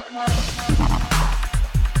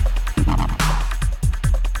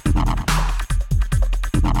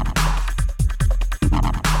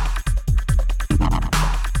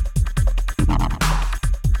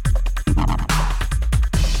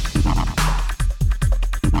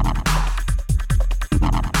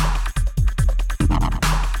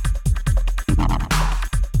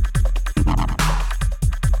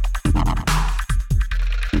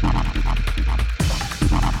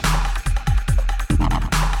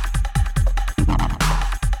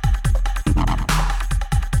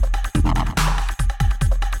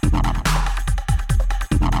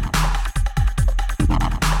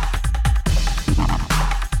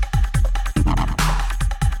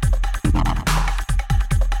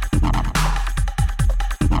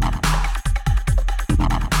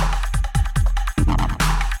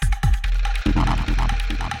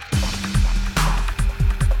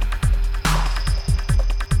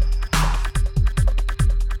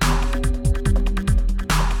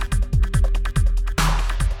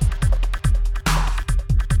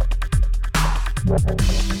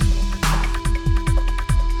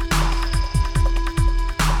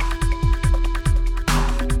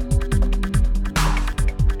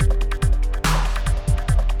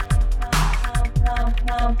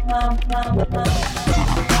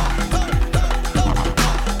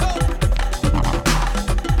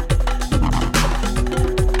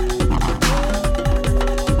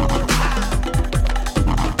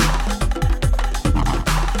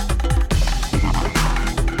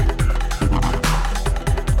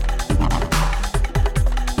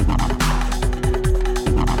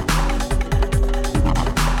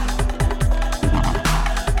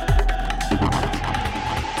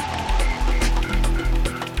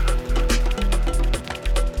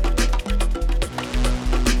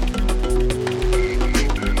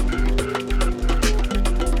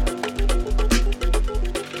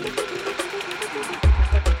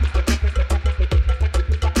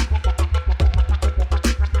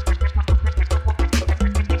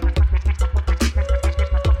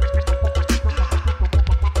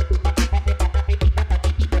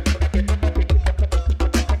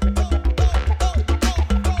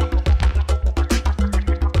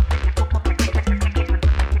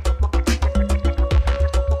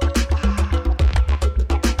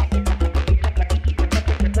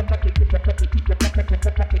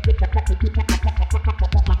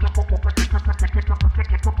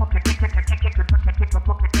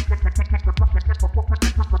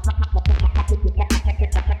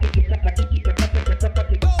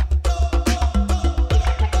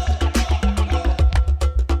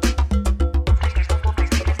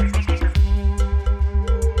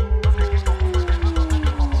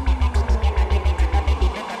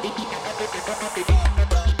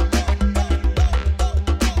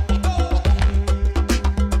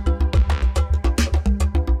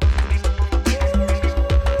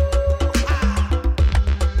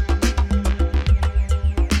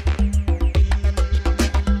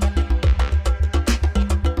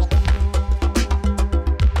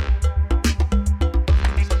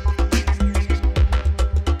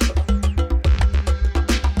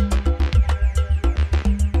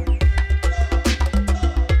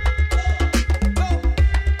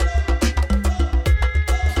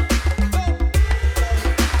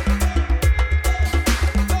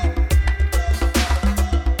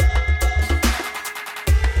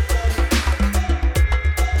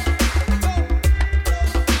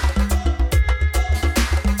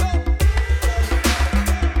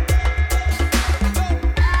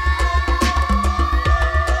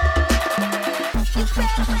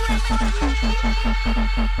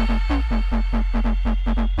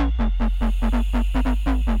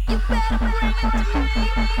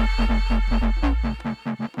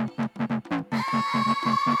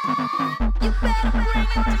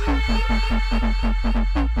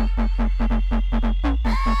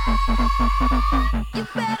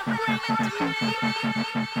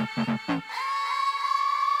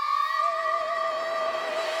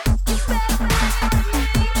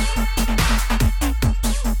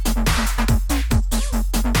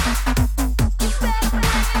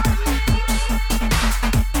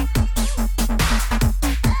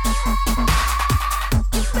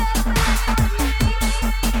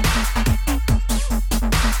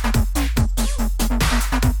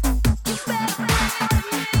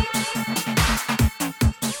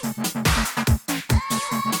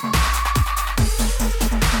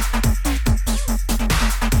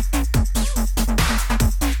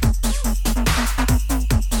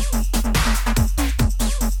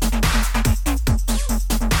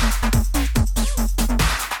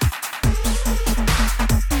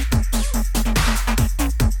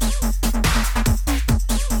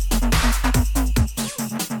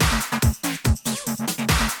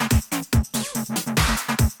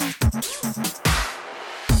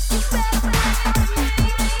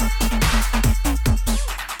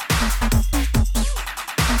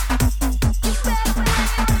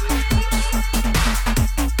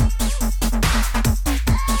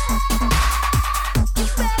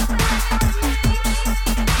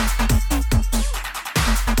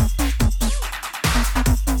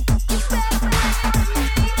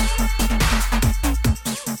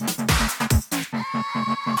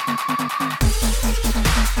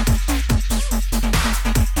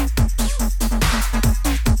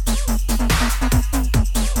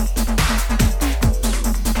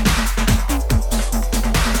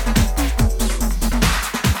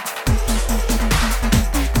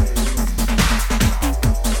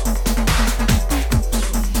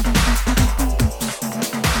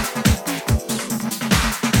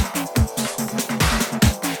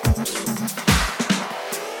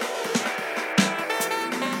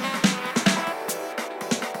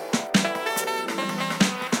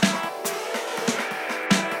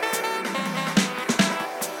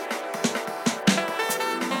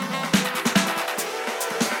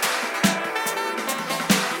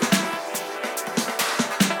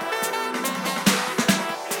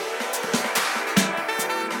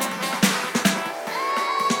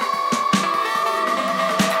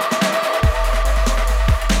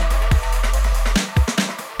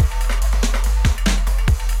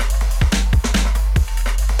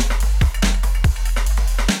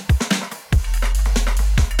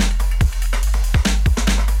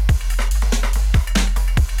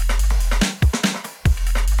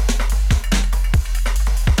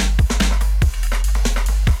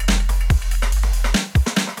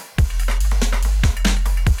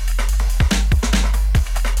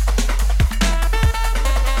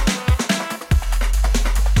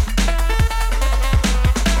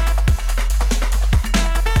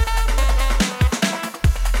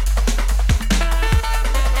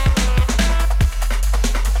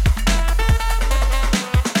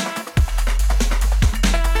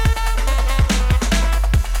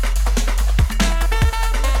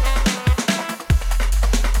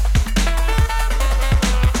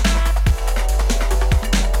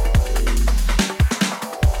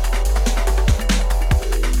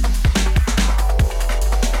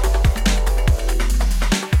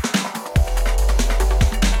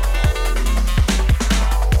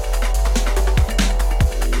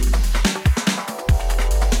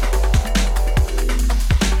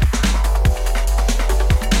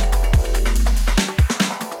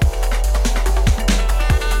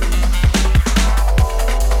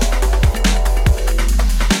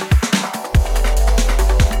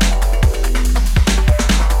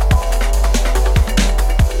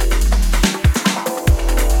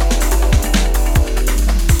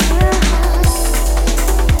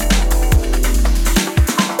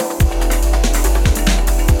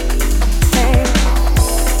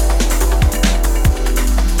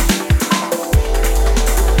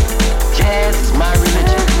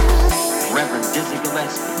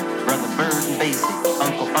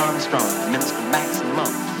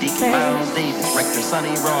 director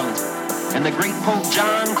Sonny Rollins, and the great Pope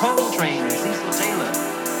John Coltrane and Cecil Taylor.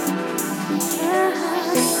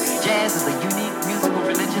 Jazz is a unique musical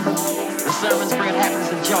religion. The sermon spread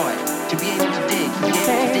happiness and joy. To be able to dig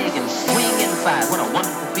and swing inside. What a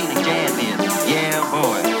wonderful feeling jazz is. Yeah,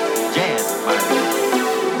 boy. Jazz, my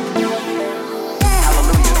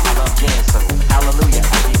Hallelujah, I love jazz song. Hallelujah,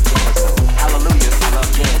 I dig jazz song. Hallelujah, I love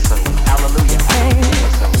jazz song. Hallelujah, I dig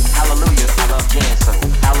jazz song. Hallelujah, I love jazz song.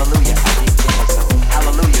 Hallelujah, I dig jazz song.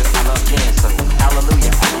 Hallelujah, I love jazz song.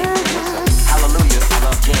 Hallelujah, I dig jazz song. Hallelujah, I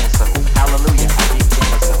love jazz song. Hallelujah, I dig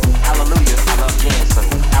jazz song. Hallelujah, I love jazz song.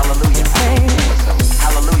 Hallelujah, I dig jazz song.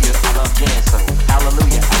 Hallelujah, I love jazz.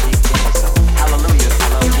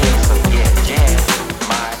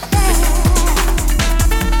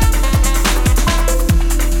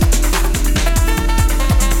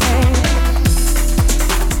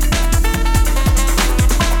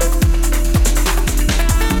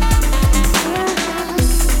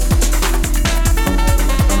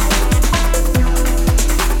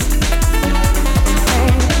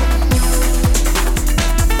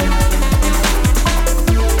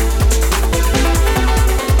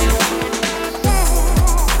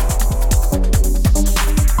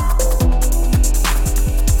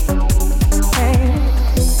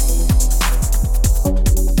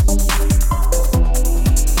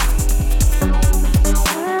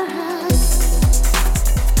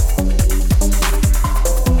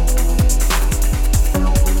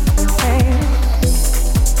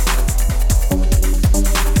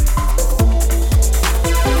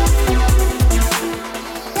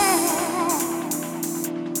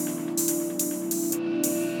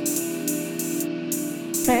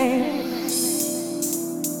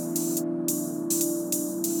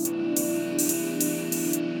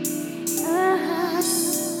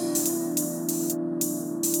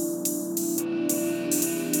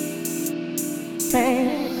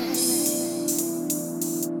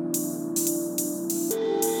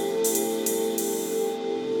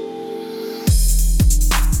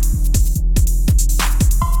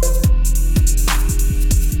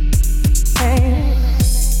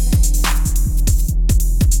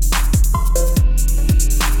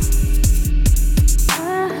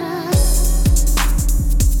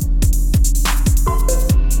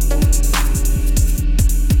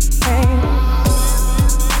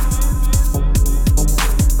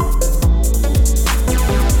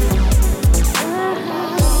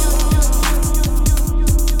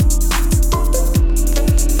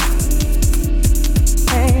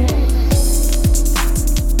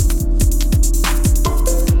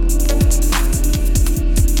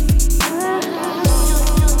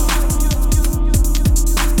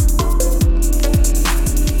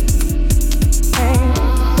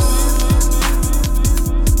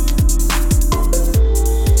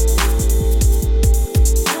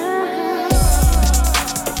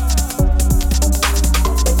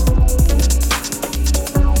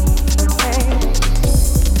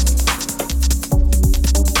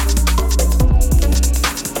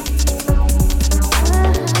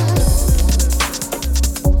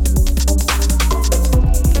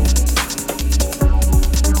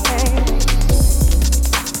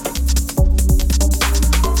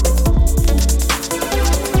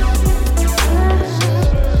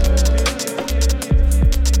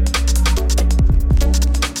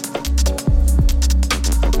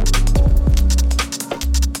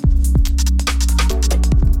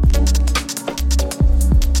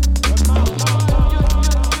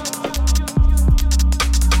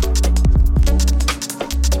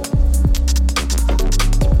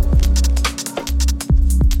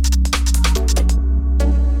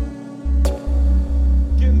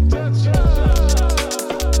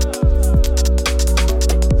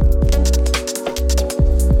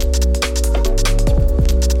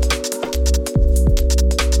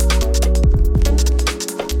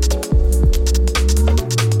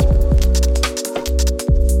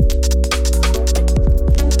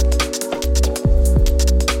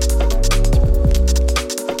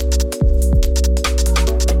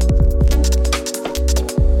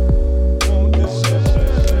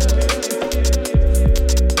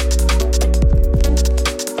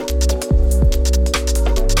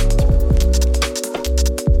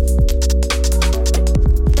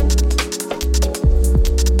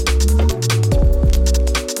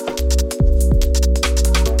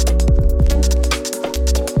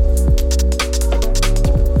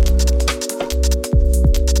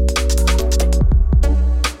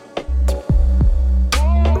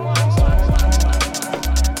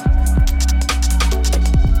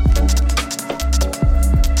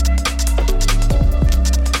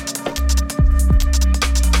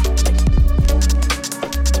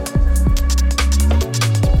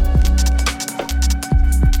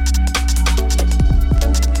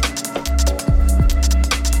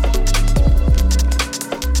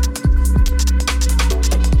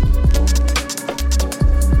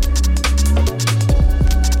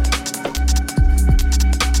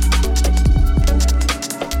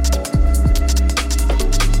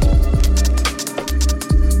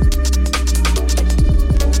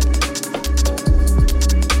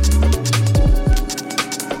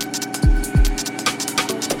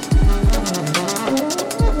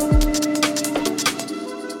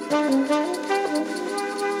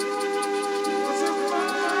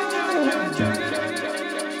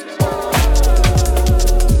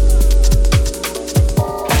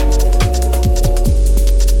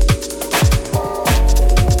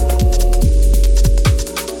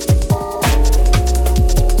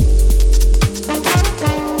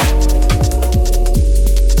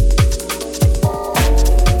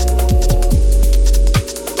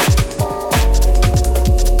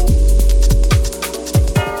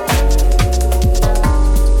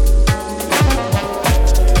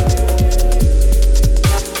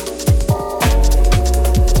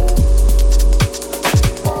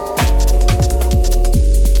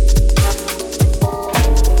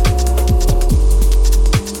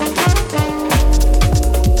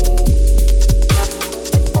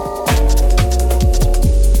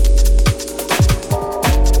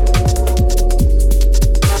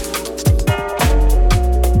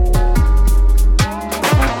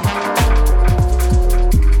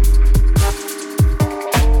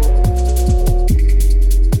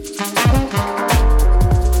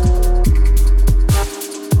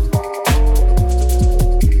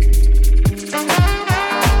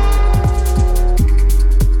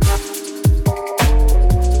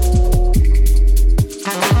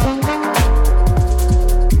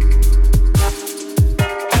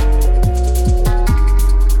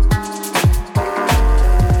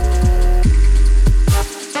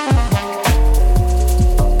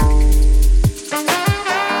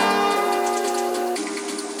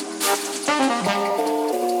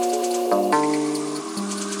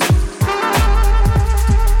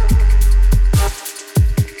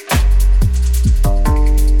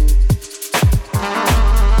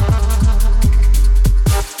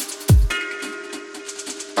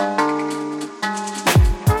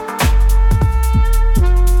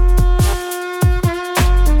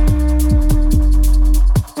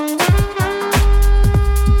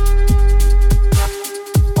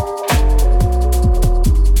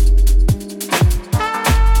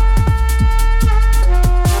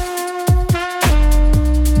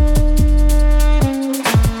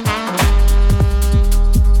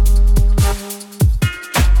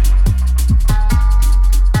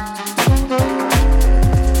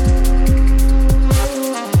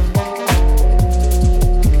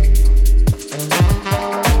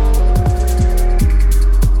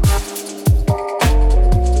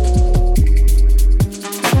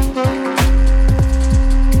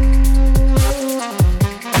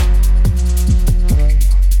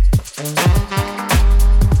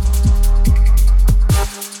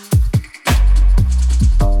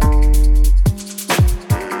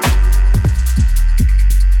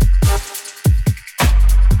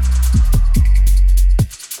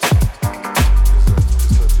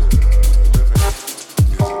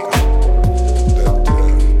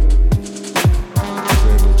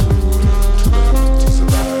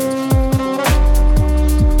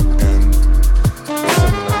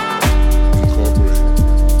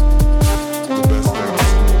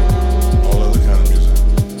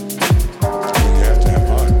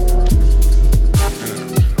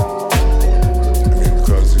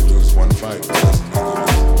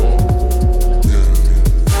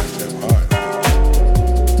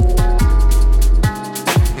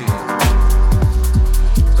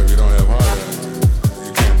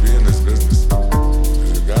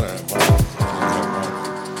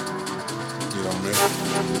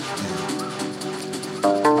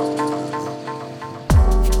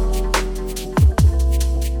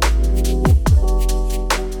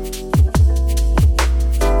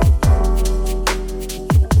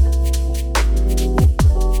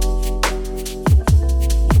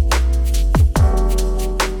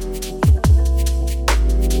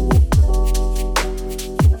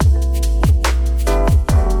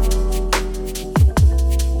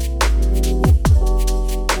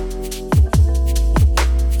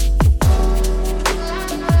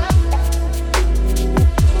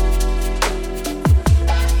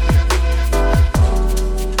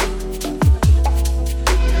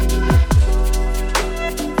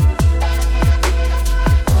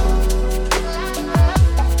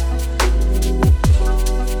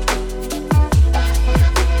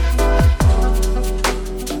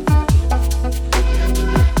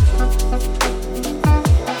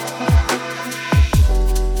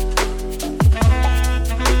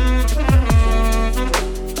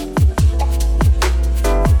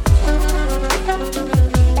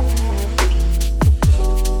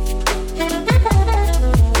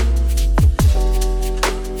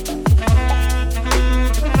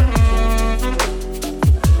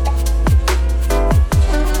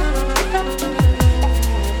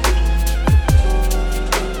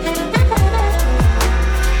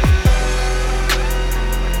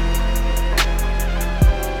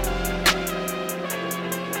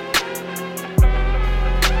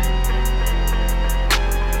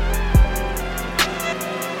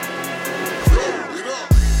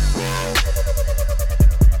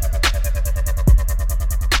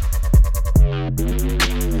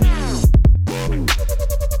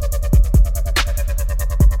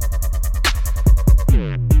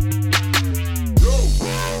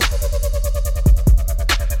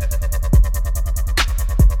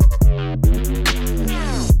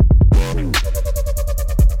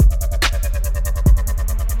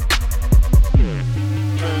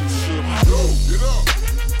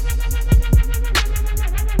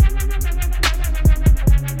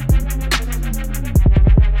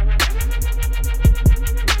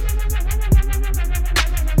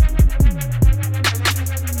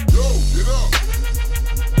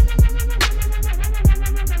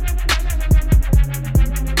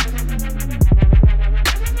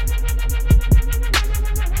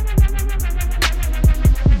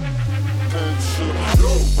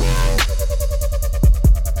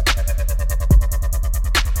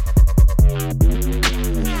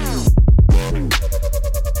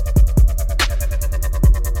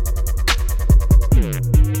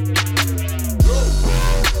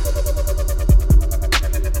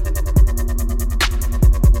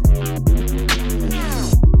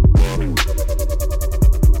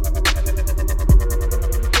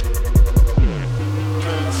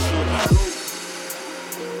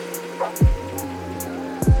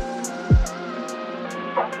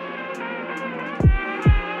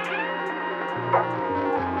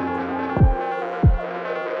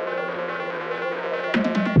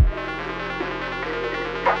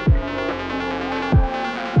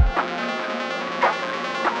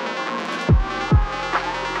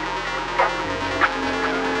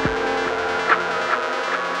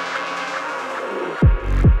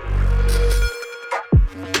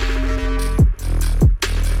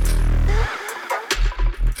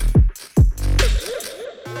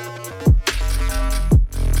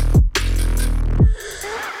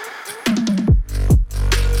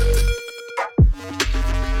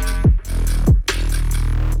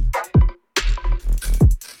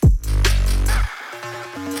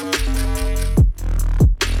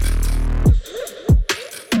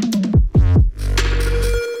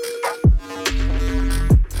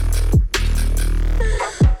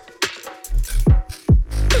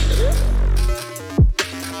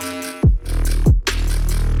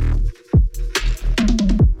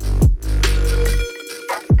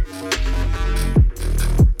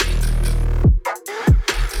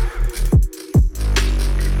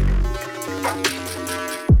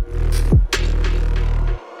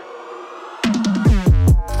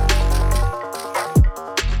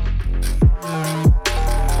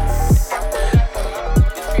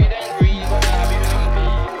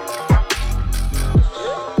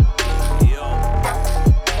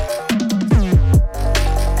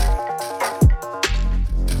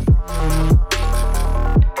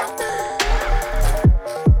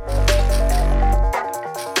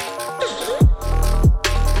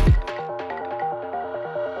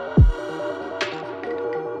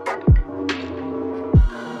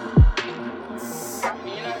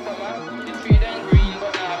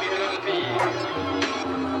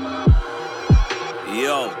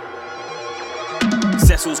 Yo.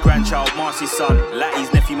 Cecil's grandchild, Marcy's son,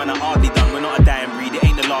 Lattie's nephew, man, I hardly done. We're not a dying breed, it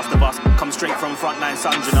ain't the last of us. Come straight from frontline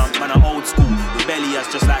sons, you know, man, I'm old school.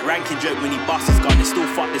 Rebellious, just like Rankin joke when he busts his gun. They still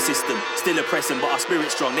fuck the system, still oppressing, but our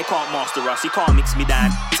spirit strong. They can't master us, you can't mix me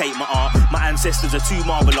down. Take my art, my ancestors are too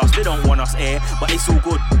marvelous. They don't want us here, but it's all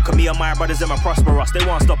good. Cause me and my brothers, them are prosperous. They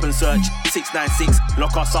won't stop and search. 696,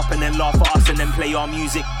 lock us up and then laugh at us and then play our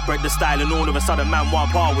music. Break the style and all of a sudden, man,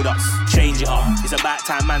 want par with us. Change it up, it's about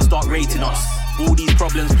time, man, start rating us. All these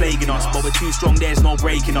problems plaguing us, but we're too strong, there's no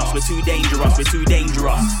breaking us. We're too dangerous, we're too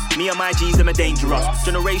dangerous. Me and my G's, them are dangerous.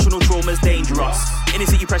 Generational trauma's dangerous. Inner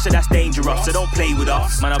city pressure, that's dangerous, so don't play with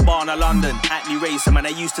us. Man, I'm born in London, Hackney racer. Man, I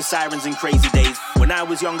used to sirens in crazy days. When I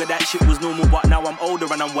was younger, that shit was normal, but now I'm older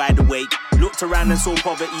and I'm wide awake. Looked around and saw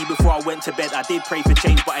poverty before I went to bed. I did pray for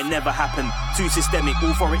change, but it never happened. Too systemic,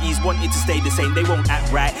 authorities wanted to stay the same. They won't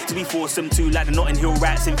act right, to be forced them to, like the Notting Hill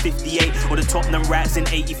Rats in 58 or the Tottenham Rats in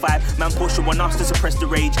 85. Man, pushing on us to suppress the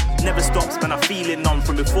rage. Never stops, man, I feel it none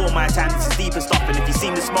from before my time. This is deeper stuff, and if you see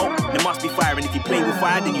the smoke, there must be fire. And if you play with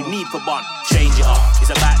fire, then you need for bun. Change it up, it's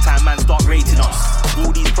about time, man, start rating us.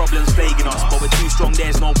 All these problems plaguing us, but we're too strong,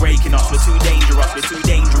 there's no breaking us. We're too dangerous, we're too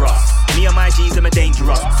dangerous. Me and my G's, them are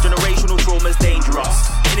dangerous. Generational trauma's dangerous.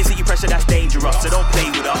 Inner city pressure, that's dangerous, so don't play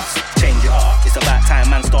with us. Change it up, it's about time,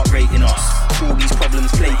 man, start rating us. All these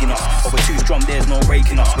problems plaguing us, but we're too strong, there's no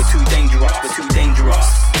breaking us. We're too dangerous, we're too dangerous.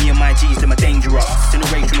 Me and my G's, them are dangerous.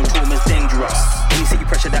 Generational trauma's dangerous. Inner city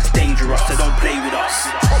pressure, that's dangerous, so don't play with us.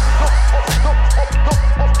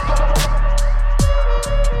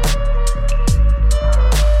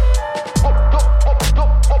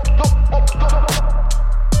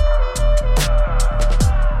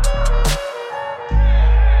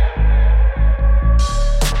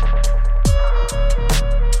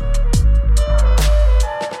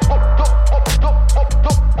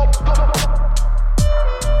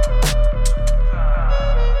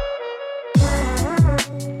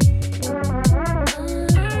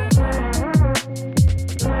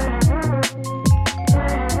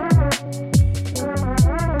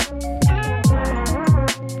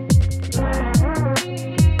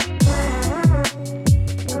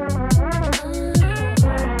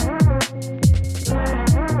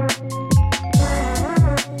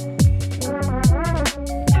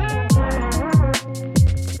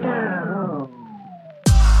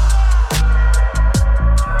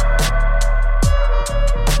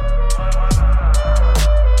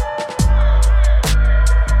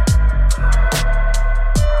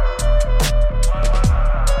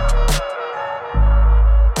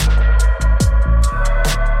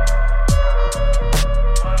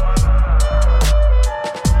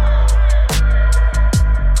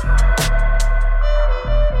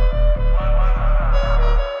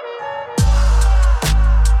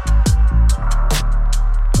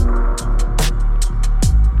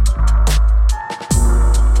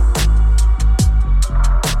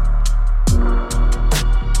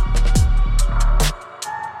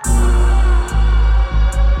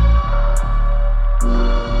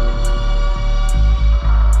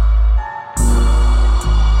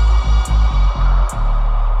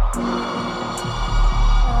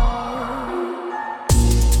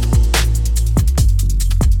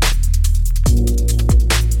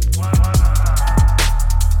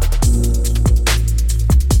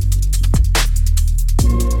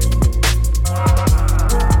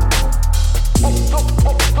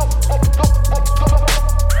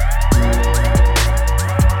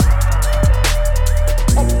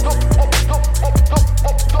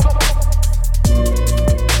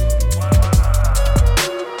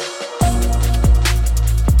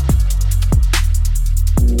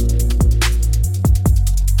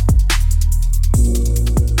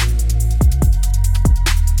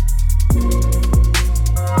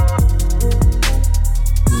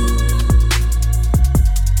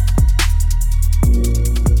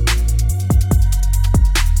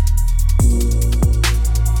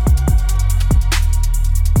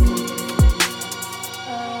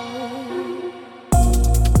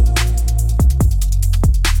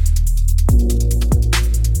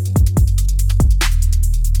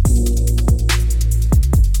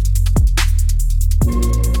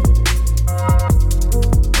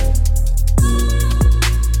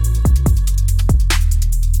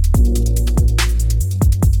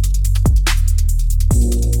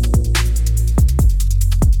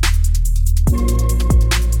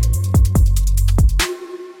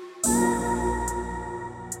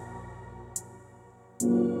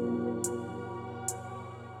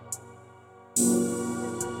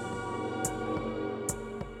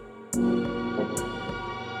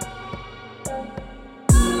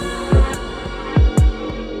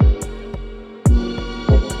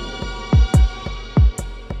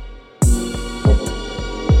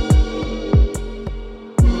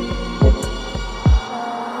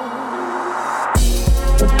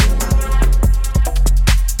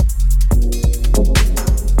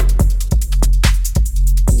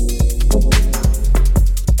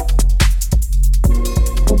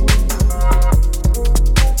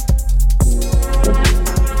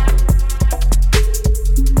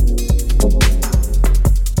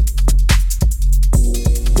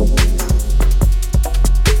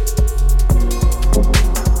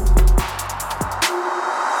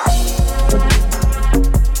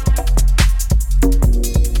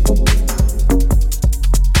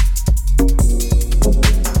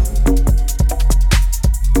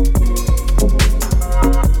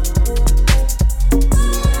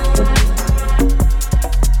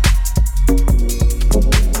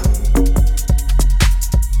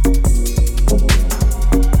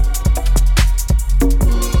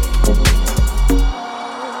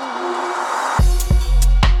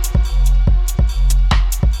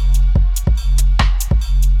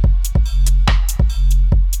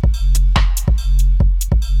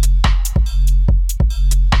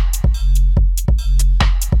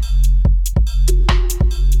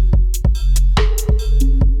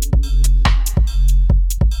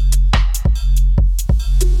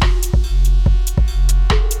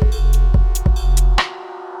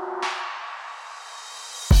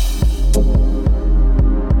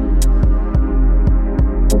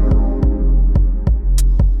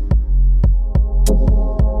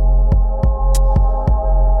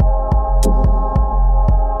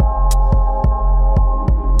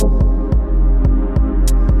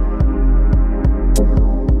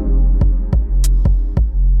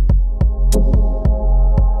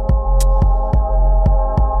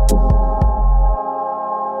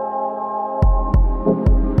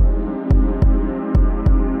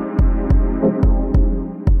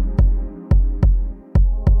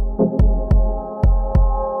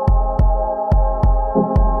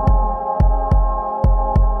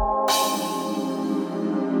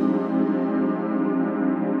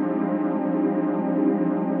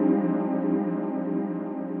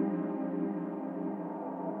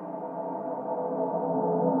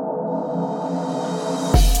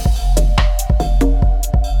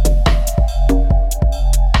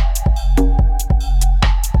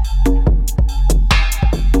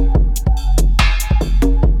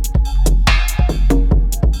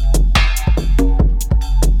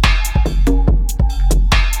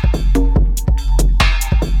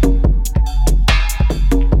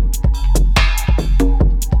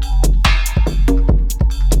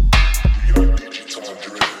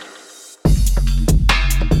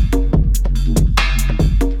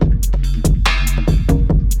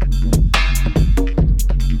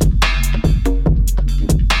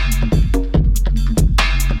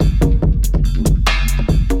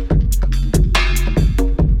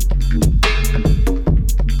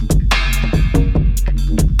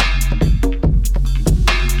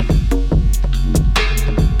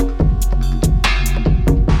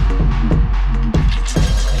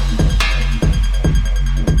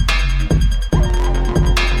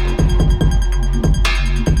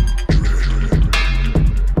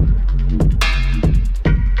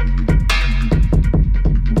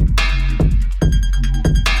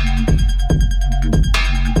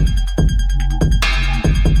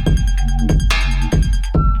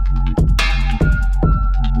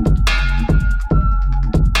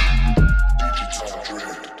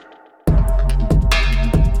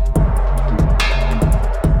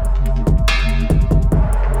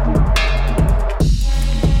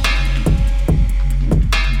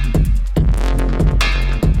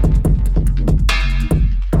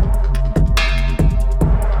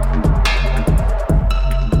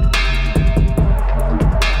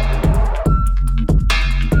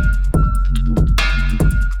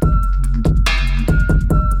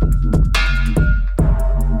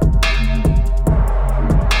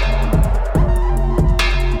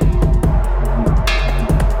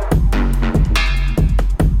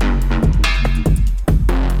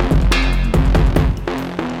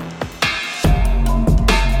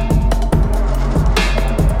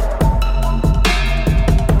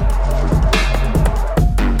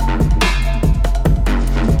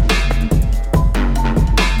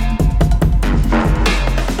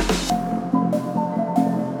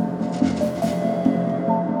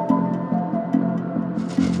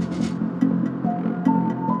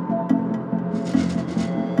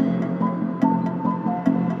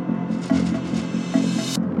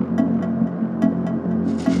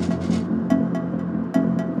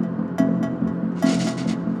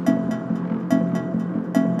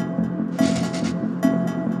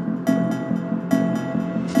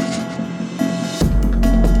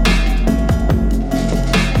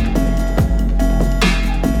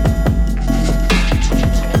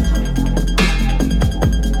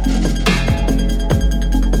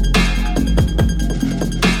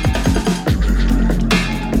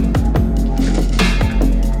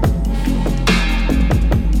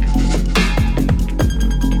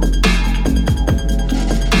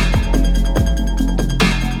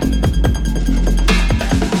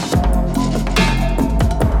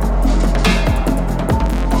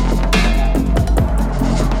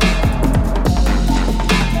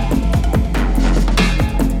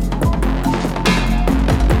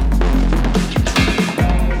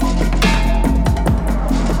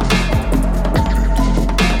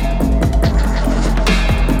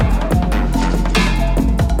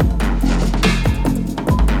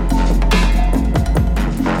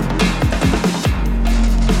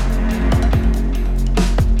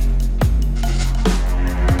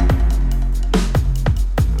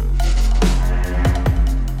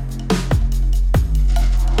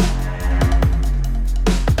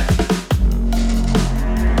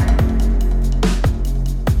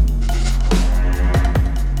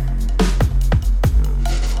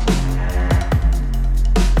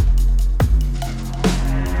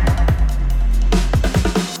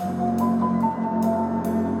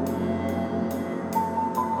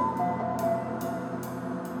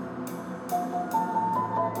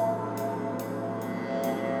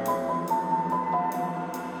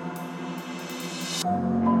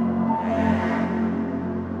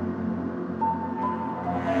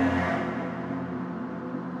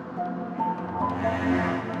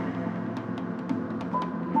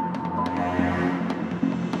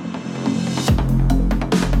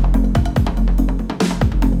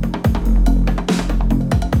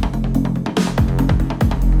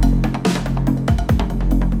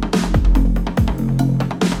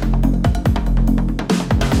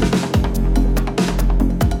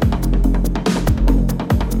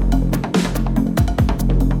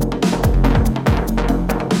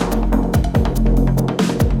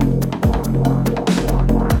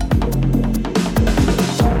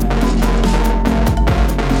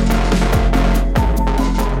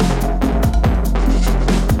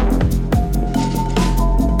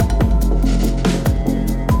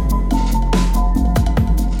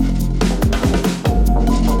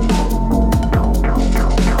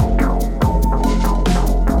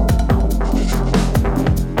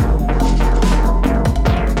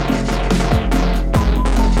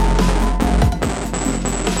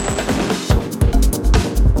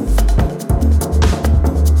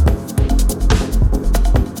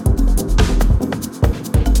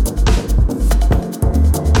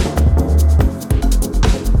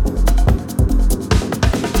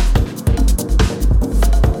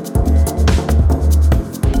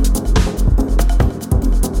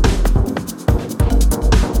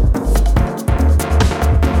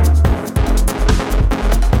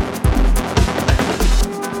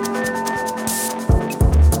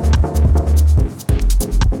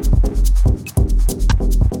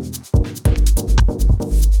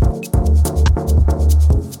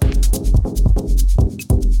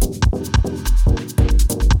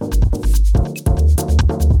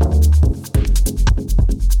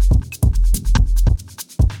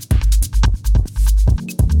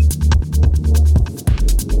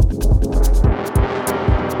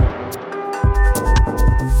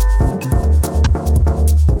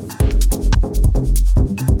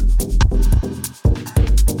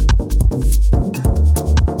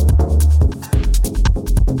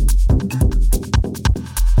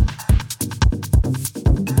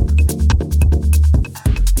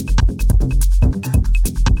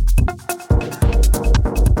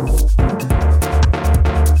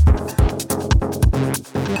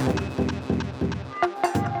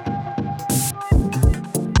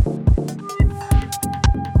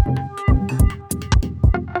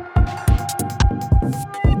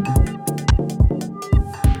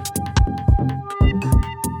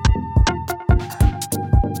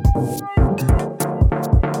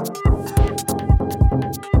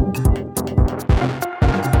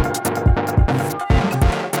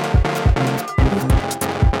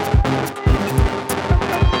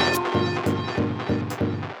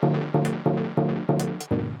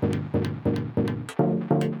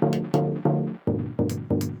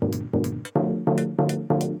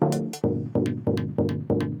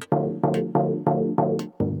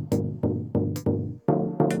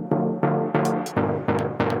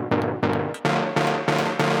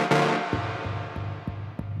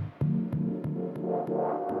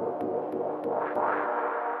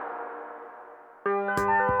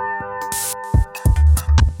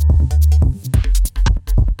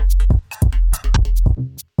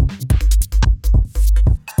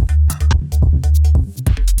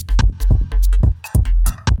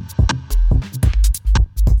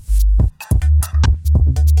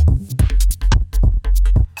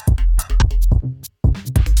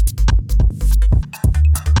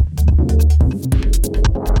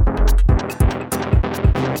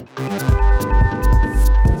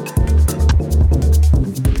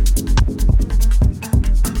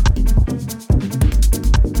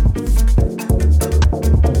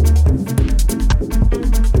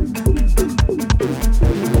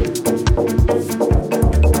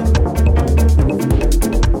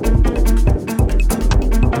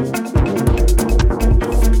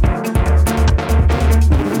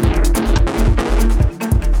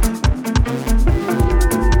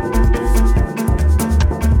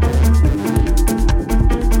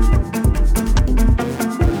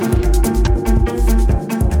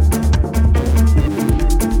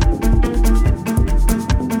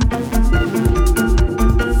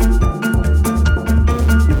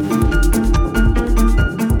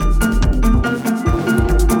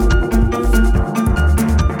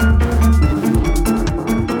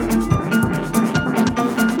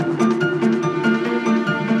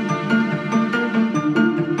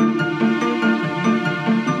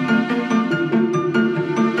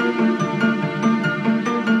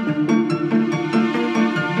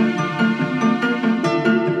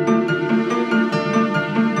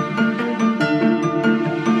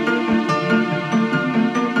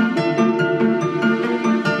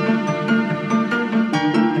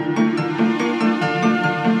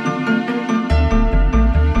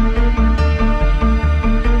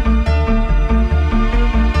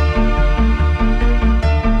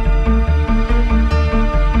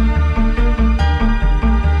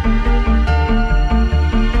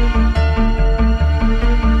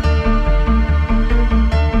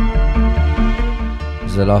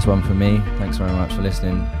 is the last one from me. Thanks very much for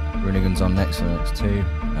listening. Runigan's on next, so next 2.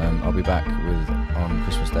 I'll be back on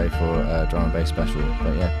Christmas Day for a drum and bass special.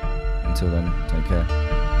 But yeah, until then, take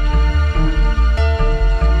care.